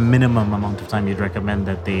 What's the minimum amount of time you'd recommend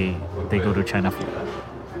that they go to China for?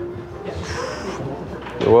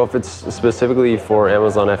 Well, if it's specifically for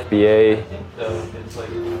Amazon FBA,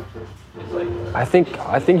 I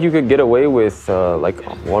think you could get away with like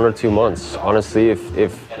 1 or 2 months. Honestly, if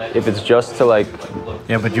it's just to like.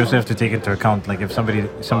 Yeah, but you also have to take into account, like, if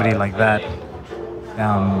somebody like that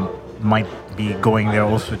might be going there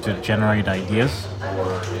also to generate ideas.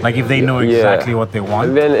 Like, if they know exactly what they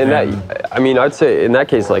want. And then I'd say in that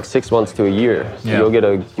case, like 6 months to a year, you'll get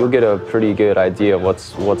a pretty good idea of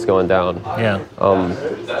what's going down. Yeah.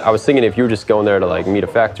 I was thinking if you were just going there to like meet a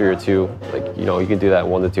factory or two, like, you know, you can do that in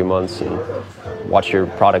 1 to 2 months and watch your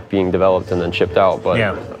product being developed and then shipped out. But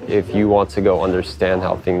if you want to go understand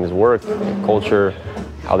how things work, culture,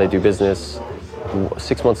 how they do business,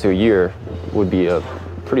 6 months to a year would be a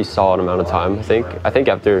pretty solid amount of time. I think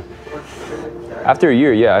after a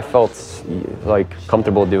year, I felt like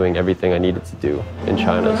comfortable doing everything I needed to do in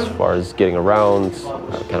China as far as getting around,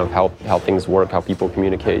 kind of how things work, how people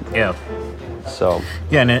communicate. Yeah. So.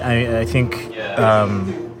 Yeah, and I think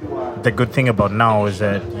the good thing about now is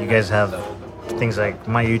that you guys have things like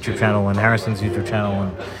my YouTube channel and Harrison's YouTube channel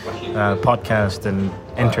and podcast and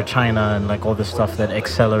Enter China and like all this stuff that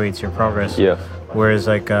accelerates your progress. Yeah. Whereas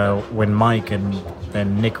like when Mike and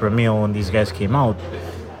Nick Ramil and these guys came out,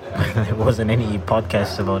 there wasn't any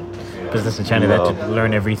podcasts about business in China. They had to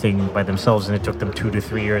learn everything by themselves, and it took them 2 to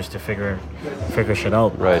 3 years to figure shit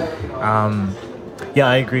out. Right. Yeah,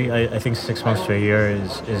 I agree. I think 6 months to a year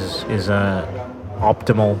is a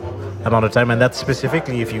optimal amount of time, and that's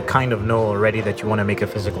specifically if you kind of know already that you want to make a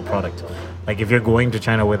physical product. Like, if you're going to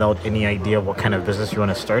China without any idea what kind of business you want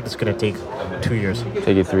to start, it's going to take 2 years.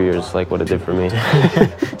 Take you 3 years, like what it did for me.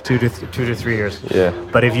 2 to 3 years. Yeah.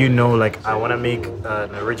 But if you know, like, I want to make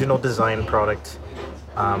an original design product,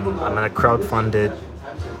 I'm going to crowdfund it,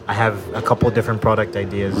 I have a couple different product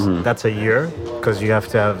ideas, that's a year, because you have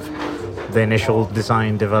to have the initial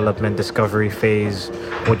design, development, discovery phase,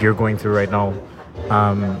 what you're going through right now.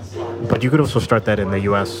 But you could also start that in the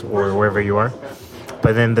US or wherever you are.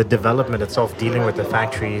 But then the development itself, dealing with the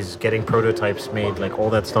factories, getting prototypes made, like all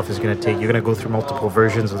that stuff is going to take, you're going to go through multiple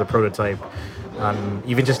versions of the prototype.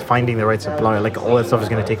 Even just finding the right supplier, like all that stuff is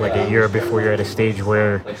going to take like a year before you're at a stage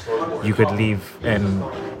where you could leave.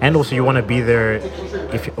 And also you want to be there,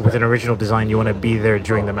 if with an original design, you want to be there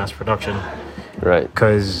during the mass production. Right.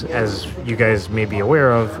 Because as you guys may be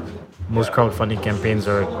aware of, most crowdfunding campaigns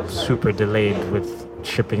are super delayed with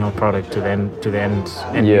shipping out product to the end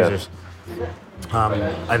users.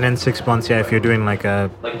 And then 6 months, if you're doing like a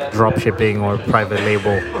drop shipping or private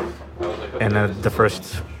label, and the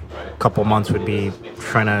first couple months would be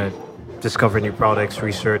trying to discover new products,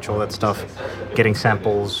 research, all that stuff, getting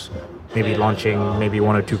samples, maybe launching maybe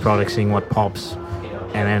 1 or 2 products, seeing what pops.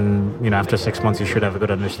 And then, after 6 months, you should have a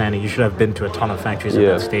good understanding. You should have been to a ton of factories at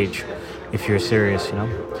that stage if you're serious,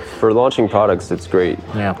 For launching products, it's great.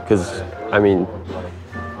 Yeah. Because,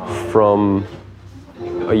 from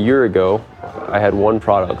a year ago, I had 1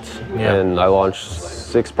 product, and I launched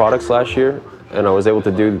 6 products last year, and I was able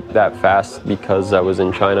to do that fast because I was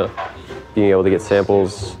in China, being able to get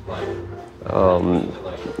samples,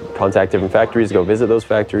 contact different factories, go visit those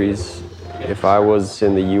factories. If I was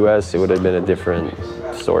in the US, it would have been a different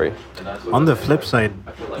story. On the flip side,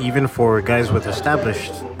 even for guys with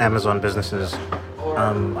established Amazon businesses,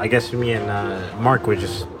 I guess me and Mark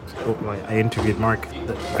I interviewed Mark,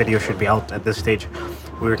 the video should be out at this stage.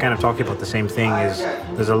 We were kind of talking about the same thing, is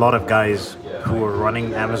there's a lot of guys who are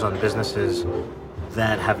running Amazon businesses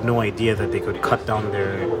that have no idea that they could cut down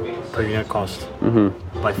their per unit cost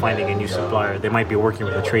by finding a new supplier. They might be working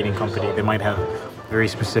with a trading company. They might have very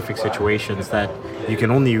specific situations that you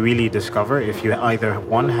can only really discover if you either,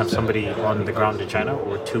 1, have somebody on the ground in China,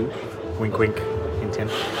 or 2, wink wink,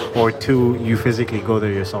 or 2, you physically go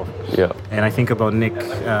there yourself. Yeah. And I think about Nick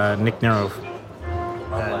Nerov.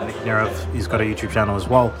 Nick Nerov, he's got a YouTube channel as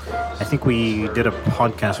well. I think we did a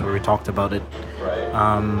podcast where we talked about it.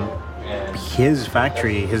 His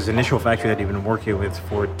initial factory that he'd been working with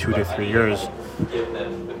for 2 to 3 years,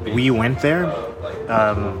 we went there,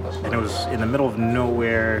 and it was in the middle of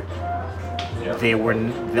nowhere. He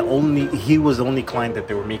was the only client that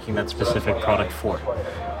they were making that specific product for.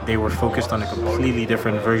 They were focused on a completely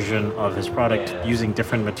different version of his product, using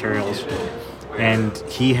different materials, and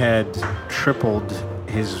he had tripled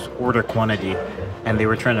his order quantity, and they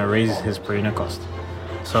were trying to raise his per unit cost.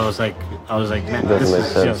 So I was like, man, this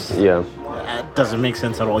is just, it doesn't make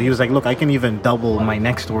sense at all. He was like, look, I can even double my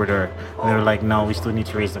next order. And they were like, no, we still need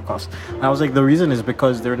to raise the cost. And I was like, the reason is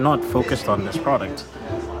because they're not focused on this product,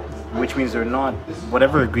 which means they're not,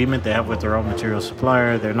 whatever agreement they have with their raw material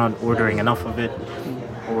supplier, they're not ordering enough of it,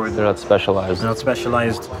 or they're not specialized.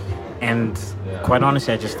 And quite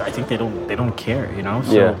honestly, I think they don't care, you know.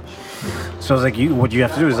 So, Yeah. So it's like what you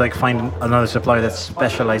have to do is like find another supplier that's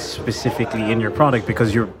specialized specifically in your product,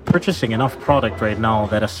 because you're purchasing enough product right now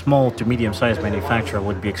that a small to medium-sized manufacturer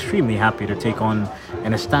would be extremely happy to take on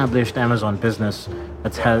an established Amazon business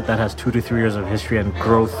that has 2 to 3 years of history and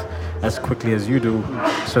growth as quickly as you do.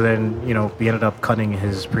 So then, you know, we ended up cutting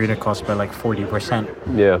his per unit cost by like 40%.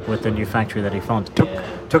 Yeah. With the new factory that he found.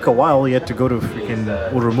 Took a while. He had to go to freaking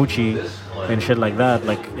Urumqi and shit like that.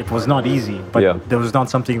 Like, it was not easy, but Yeah. there was not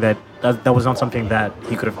something that was not something that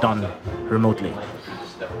he could have done remotely.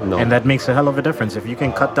 No. And that makes a hell of a difference. If you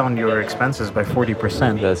can cut down your expenses by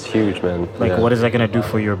 40%, That's huge, man. like, Yeah. what is that going to do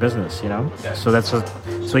for your business, you know?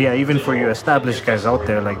 So yeah, even for you established guys out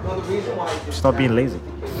there, like, stop being lazy.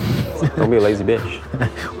 Don't be a lazy bitch.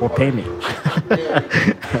 Or pay me.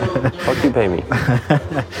 Fuck you, pay me.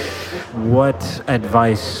 What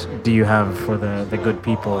advice do you have for the good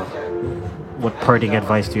people? What parting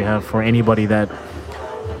advice do you have for anybody that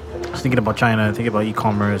is thinking about China, thinking about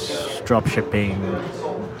e-commerce, drop shipping,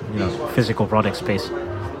 you know, physical product space?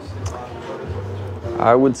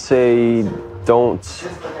 I would say don't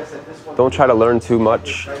try to learn too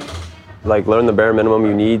much. Like, learn the bare minimum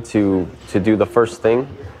you need to do the first thing,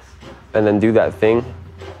 and then do that thing.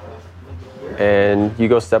 And you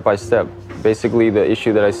go step by step. Basically, the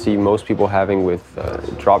issue that I see most people having with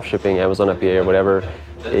drop shipping, Amazon FBA or whatever,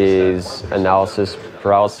 is analysis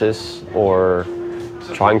paralysis, or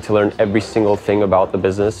trying to learn every single thing about the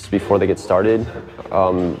business before they get started.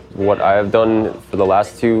 What I have done for the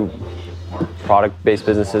last 2 product-based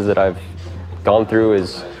businesses that I've gone through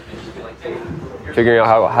is figuring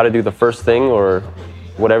out how to do the first thing, or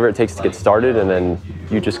whatever it takes to get started, and then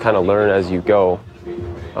you just kind of learn as you go.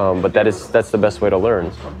 But that's the best way to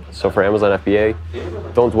learn. So for Amazon FBA,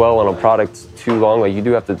 don't dwell on a product too long. Like, you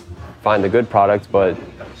do have to find a good product, but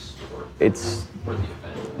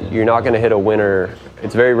you're not going to hit a winner.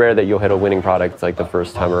 It's very rare that you'll hit a winning product like the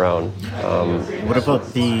first time around. What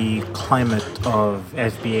about the climate of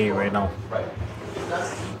FBA right now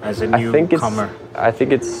as a newcomer? I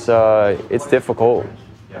think it's difficult.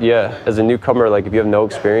 Yeah, as a newcomer, like, if you have no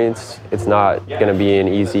experience, it's not going to be an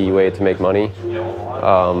easy way to make money.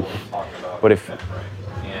 But if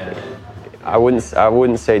I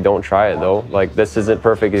wouldn't say don't try it though. Like, this isn't a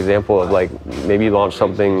perfect example of, like, maybe launch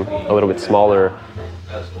something a little bit smaller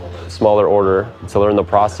order to learn the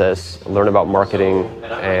process, learn about marketing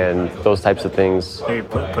and those types of things. Maybe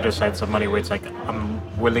put aside some money where it's like, I'm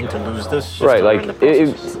willing to lose this. Just Right, to like learn the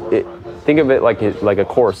process. think of it like a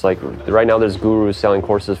course. Like, right now there's gurus selling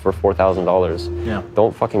courses for $4,000. Yeah.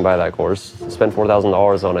 Don't fucking buy that course. Spend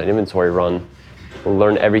 $4,000 on an inventory run.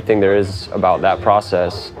 Learn everything there is about that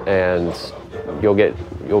process, and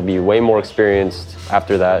you'll be way more experienced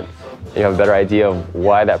after that. You have a better idea of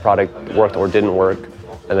why that product worked or didn't work,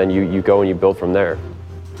 and then you go and you build from there.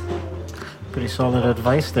 Pretty solid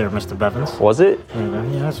advice there, Mr. Bevins. Was it? Yeah,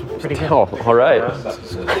 that's pretty good. Oh, all right.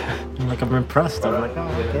 I'm impressed. I'm like, oh,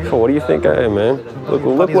 okay. What do you think I am, man?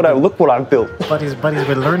 Look what I built. Buddy's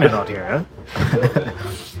been learning out here, huh?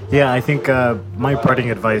 Yeah, I think my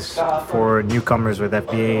parting advice for newcomers with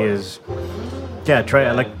FBA is, yeah,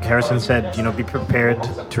 try, like Harrison said, you know, be prepared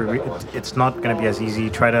to. It's not going to be as easy.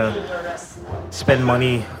 Try to spend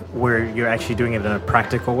money where you're actually doing it in a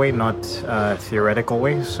practical way, not theoretical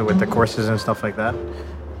way. So with the courses and stuff like that.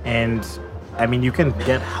 And I mean, you can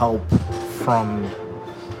get help from,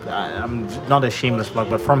 I'm not a shameless plug,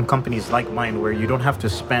 but from companies like mine where you don't have to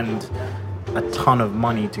spend a ton of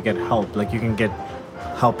money to get help. Like, you can get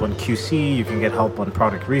help on QC, you can get help on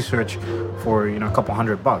product research for, you know, a couple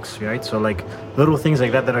 $100, right? So like little things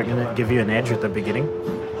like that are going to give you an edge at the beginning.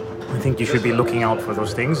 I think you should be looking out for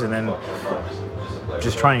those things and then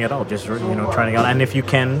just trying it out, just, you know, trying it out. And if you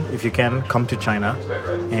can come to China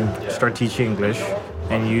and start teaching English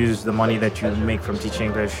and use the money that you make from teaching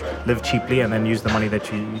English, live cheaply, and then use the money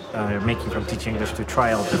that you are making from teaching English to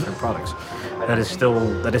try out different products. That is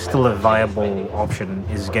still a viable option,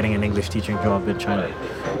 is getting an English teaching job in China.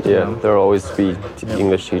 Yeah, there will always be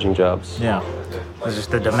English teaching jobs. Yeah, it's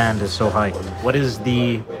just the demand is so high. What is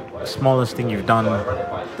the smallest thing you've done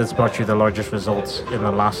that's brought you the largest results in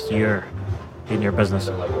the last year in your business?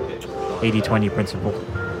 80-20 principle.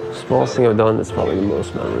 Smallest thing I've done that's probably the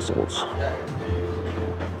most amount of results.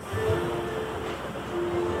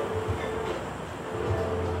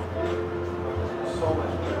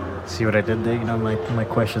 See what I did there? You know, my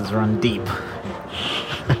questions run deep.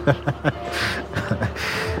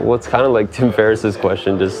 Well, it's kind of like Tim Ferriss's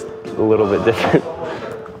question, just a little bit different.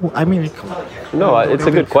 Well, I mean, no, it's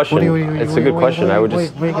a good question. It's a good question. I would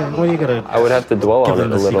just, what are you gonna? I would have to dwell on it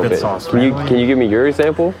a little bit. Sauce, can you give me your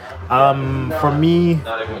example? For me,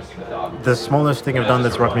 the smallest thing I've done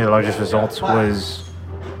that's brought me the largest results was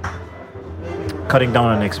cutting down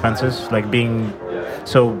on expenses, like being.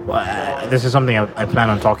 So this is something I plan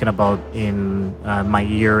on talking about in my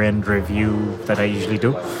year-end review that I usually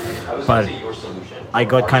do. But I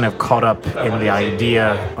got kind of caught up in the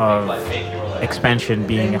idea of expansion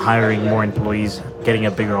being hiring more employees, getting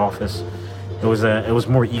a bigger office. It was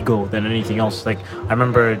more ego than anything else. Like I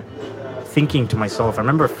remember thinking to myself, I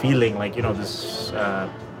remember feeling like, you know, this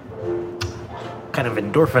kind of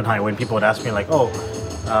endorphin high when people would ask me like, oh,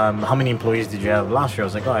 how many employees did you have last year? I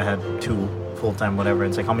was like, oh, I had 2 full-time, whatever.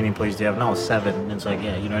 It's like, how many employees do you have now? 7. And it's like,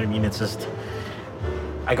 yeah, you know what I mean? It's just,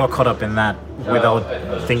 I got caught up in that without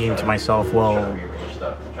thinking to myself, well,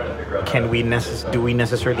 do we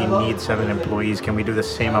necessarily need 7 employees? Can we do the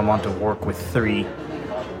same amount of work with 3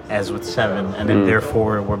 as with 7? And then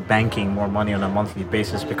therefore we're banking more money on a monthly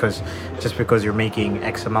basis because you're making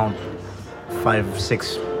X amount,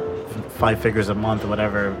 5 figures a month or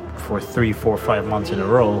whatever for 3, 4, 5 months in a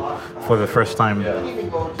row for the first time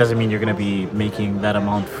doesn't mean you're going to be making that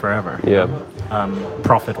amount forever. Yeah.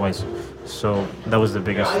 Profit wise. So that was the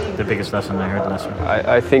biggest lesson I heard last week.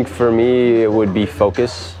 I think for me it would be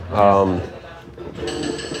focus.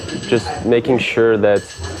 Just making sure that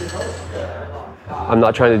I'm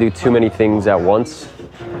not trying to do too many things at once.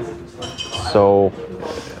 So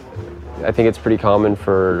I think it's pretty common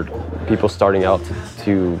for people starting out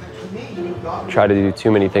to try to do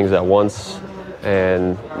too many things at once,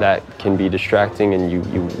 and that can be distracting, and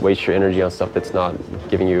you waste your energy on stuff that's not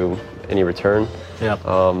giving you any return. Yeah.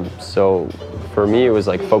 So for me, it was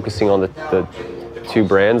like focusing on the 2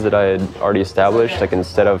 brands that I had already established. Like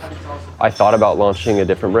I thought about launching a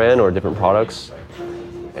different brand or different products,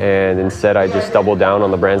 and instead I just doubled down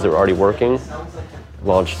on the brands that were already working,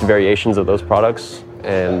 launched variations of those products,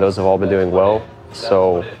 and those have all been doing well.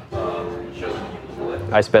 So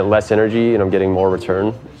I spent less energy and I'm getting more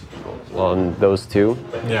return on those 2.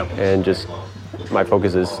 Yeah. And just my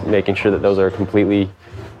focus is making sure that those are completely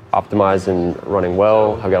optimized and running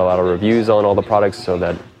well. I've got a lot of reviews on all the products so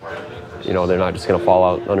that, you know, they're not just going to fall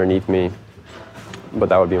out underneath me. But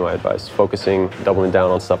that would be my advice. Focusing, doubling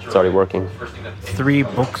down on stuff that's already working. 3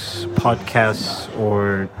 books, podcasts,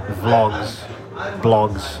 or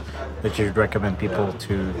blogs that you'd recommend people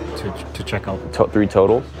to check out? 3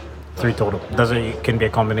 total. 3 total. It can be a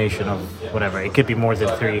combination of whatever. It could be more than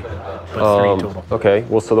 3, but 3 total. Okay.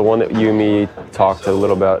 Well, so the one that you and me talked a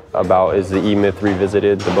little bit about is the E-Myth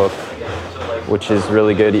Revisited, the book, which is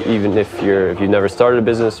really good. Even if you've never started a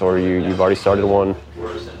business or you've already started one,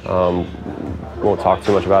 won't talk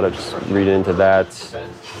too much about it. Just read into that.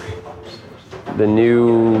 The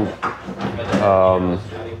new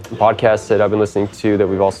podcast that I've been listening to that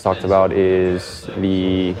we've also talked about is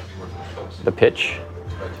the Pitch.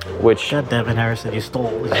 Which God damn it, Harrison, you stole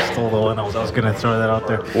the one. I was going to throw that out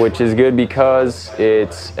there. Which is good because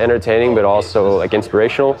it's entertaining, but also like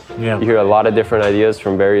inspirational. Yeah. You hear a lot of different ideas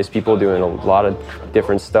from various people doing a lot of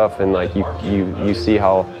different stuff, and like you see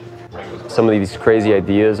how some of these crazy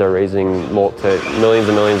ideas are raising millions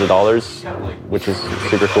and millions of dollars, which is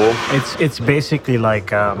super cool. It's basically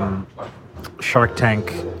like Shark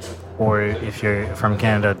Tank, or if you're from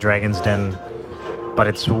Canada, Dragon's Den. But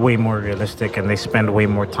it's way more realistic, and they spend way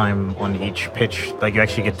more time on each pitch. Like you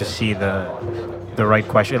actually get to see the right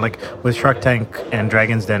question. Like with Shark Tank and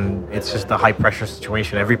Dragon's Den, it's just a high pressure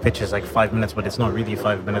situation. Every pitch is like 5 minutes, but it's not really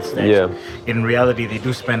 5 minutes. In reality, they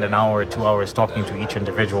do spend an hour or 2 hours talking to each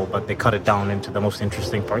individual, but they cut it down into the most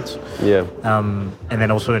interesting parts. Yeah. And then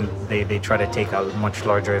also they try to take a much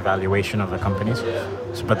larger evaluation of the companies.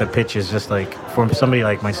 So, but the pitch is just like, for somebody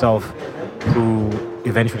like myself, who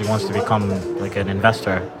eventually wants to become like an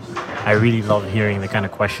investor, I really love hearing the kind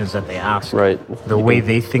of questions that they ask. Right. The way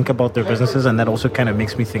they think about their businesses, and that also kind of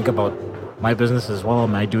makes me think about my business as well.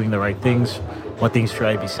 Am I doing the right things? What things should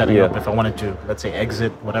I be setting up if I wanted to, let's say,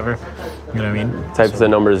 exit, whatever? You know what I mean? Types of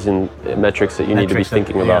numbers and metrics that you need to be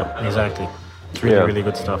thinking about. Yeah, exactly. It's really, really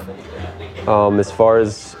good stuff. As far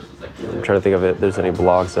as, I'm trying to think of it, there's any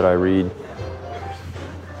blogs that I read.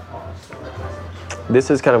 This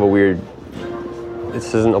is kind of a weird,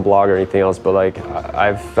 this isn't a blog or anything else, but like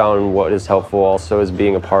I've found what is helpful also is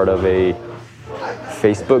being a part of a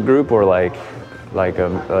Facebook group, or like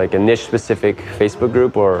a niche specific Facebook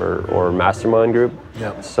group or mastermind group.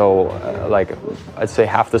 Yeah. So like I'd say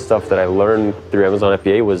half the stuff that I learned through Amazon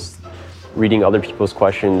FBA was reading other people's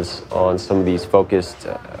questions on some of these focused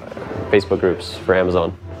Facebook groups for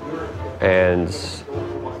Amazon. And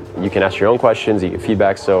you can ask your own questions, you get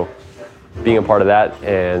feedback. So being a part of that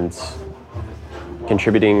and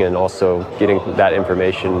contributing and also getting that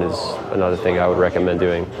information is another thing I would recommend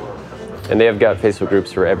doing. And they have got Facebook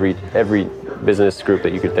groups for every business group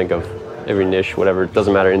that you could think of, every niche, whatever. It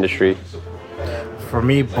doesn't matter industry. For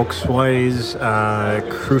me, books-wise,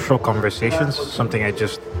 Crucial Conversations, something I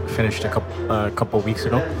just finished a couple weeks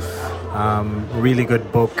ago. Really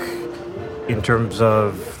good book in terms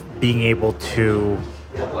of being able to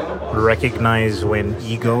recognize when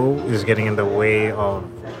ego is getting in the way of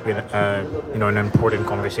an important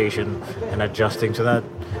conversation and adjusting to that.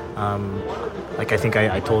 Like I think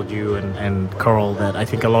I told you and Carl that I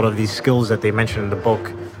think a lot of these skills that they mention in the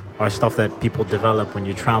book are stuff that people develop when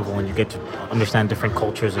you travel and you get to understand different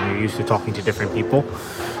cultures and you're used to talking to different people.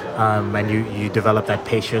 And you develop that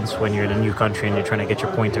patience when you're in a new country and you're trying to get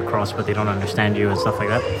your point across, but they don't understand you and stuff like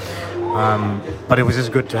that. But it was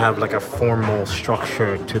just good to have like a formal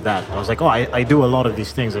structure to that. I was like, I do a lot of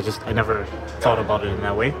these things. I never thought about it in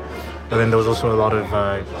that way. But then there was also a lot of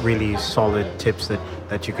really solid tips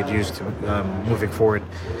that you could use to moving forward.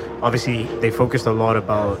 Obviously, they focused a lot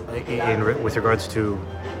about with regards to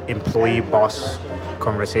employee-boss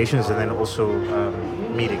conversations and then also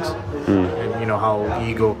meetings. And how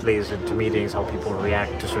ego plays into meetings, how people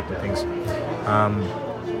react to certain things.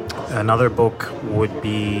 Another book would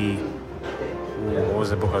be, what was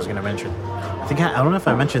the book I was going to mention? I don't know if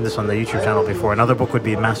I mentioned this on the YouTube channel before. Another book would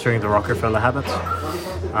be Mastering the Rockefeller Habits.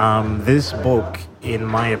 This book, in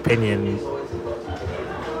my opinion,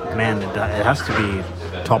 man, it has to be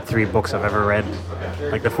top 3 books I've ever read.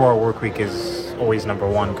 Like the 4-Hour Workweek is always number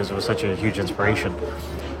 1 because it was such a huge inspiration.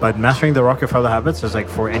 But Mastering the Rockefeller Habits is like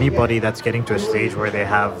for anybody that's getting to a stage where they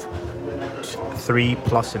have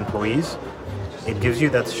 3+ employees. It gives you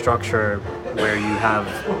that structure where you have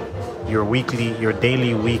your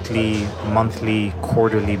daily, weekly, monthly,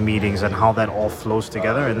 quarterly meetings and how that all flows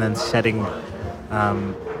together, and then setting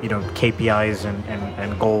KPIs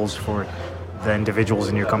and goals for the individuals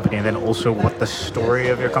in your company, and then also what the story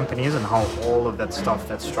of your company is and how all of that stuff,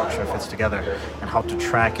 that structure fits together and how to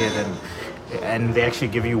track it. And they actually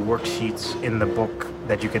give you worksheets in the book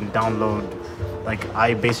that you can download. Like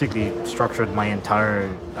I basically structured my entire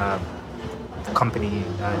company,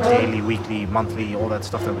 daily, weekly, monthly, all that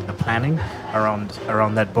stuff, that was the planning around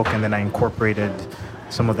that book, and then I incorporated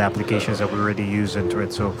some of the applications that we already use into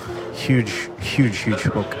it. So huge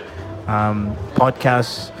book.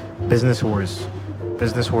 Podcasts, Business Wars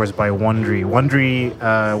by Wondery.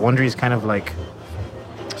 Wondery is kind of like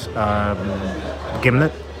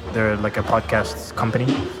Gimlet. They're like a podcast company,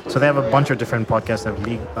 so they have a bunch of different podcasts. They have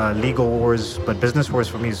Legal Wars, but Business Wars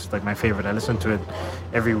for me is like my favorite. I listen to it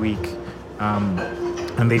every week.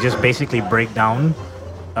 And they just basically break down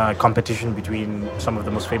competition between some of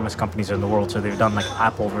the most famous companies in the world. So they've done like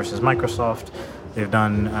Apple versus Microsoft, they've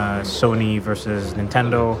done Sony versus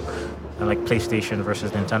Nintendo, like PlayStation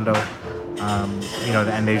versus Nintendo,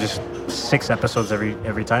 and they just 6 episodes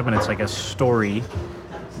every time, and it's like a story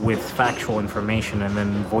with factual information and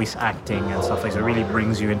then voice acting and stuff like that. It really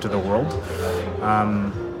brings you into the world.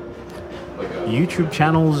 YouTube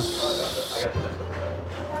channels,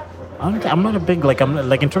 I'm not a big,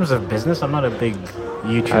 in terms of business, I'm not a big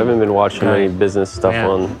YouTube. I haven't been watching guy. any business stuff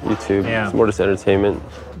on YouTube. Yeah. It's more just entertainment.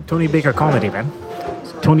 Tony Baker Comedy, man.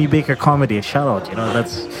 Tony Baker Comedy, a shout out.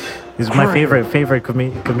 He's my favorite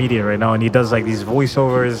comedian right now, and he does like these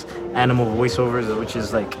voiceovers, animal voiceovers, which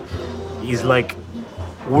is like, he's like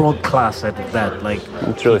world class at that. Like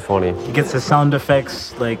it's really funny. He gets the sound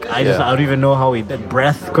effects. Like I don't even know how he did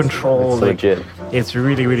breath control. It's legit. It's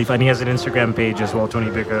really, really fun. He has an Instagram page as well, Tony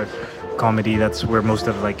Baker Comedy. That's where most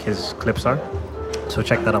of like his clips are. So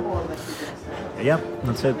check that out. Yeah,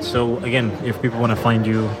 that's it. So again, if people want to find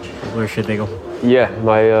you, where should they go? Yeah,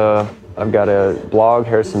 I've got a blog,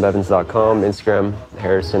 harrisonbevins.com, Instagram,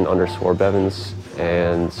 Harrison_Bevins,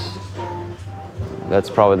 and that's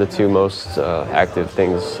probably the 2 most active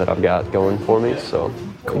things that I've got going for me. So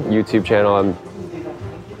cool. YouTube channel, I'm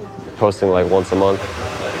posting like once a month,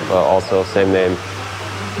 but also same name.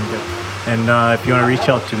 Okay. And if you want to reach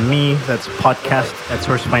out to me, that's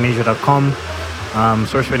podcast@sourcefineasia.com,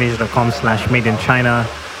 sourcefineasia.com/Made in China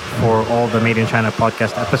for all the Made in China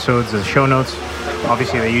podcast episodes, the show notes.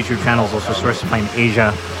 Obviously, the YouTube channel is also Sourcefine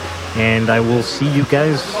Asia. And I will see you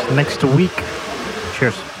guys next week.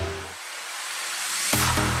 Cheers.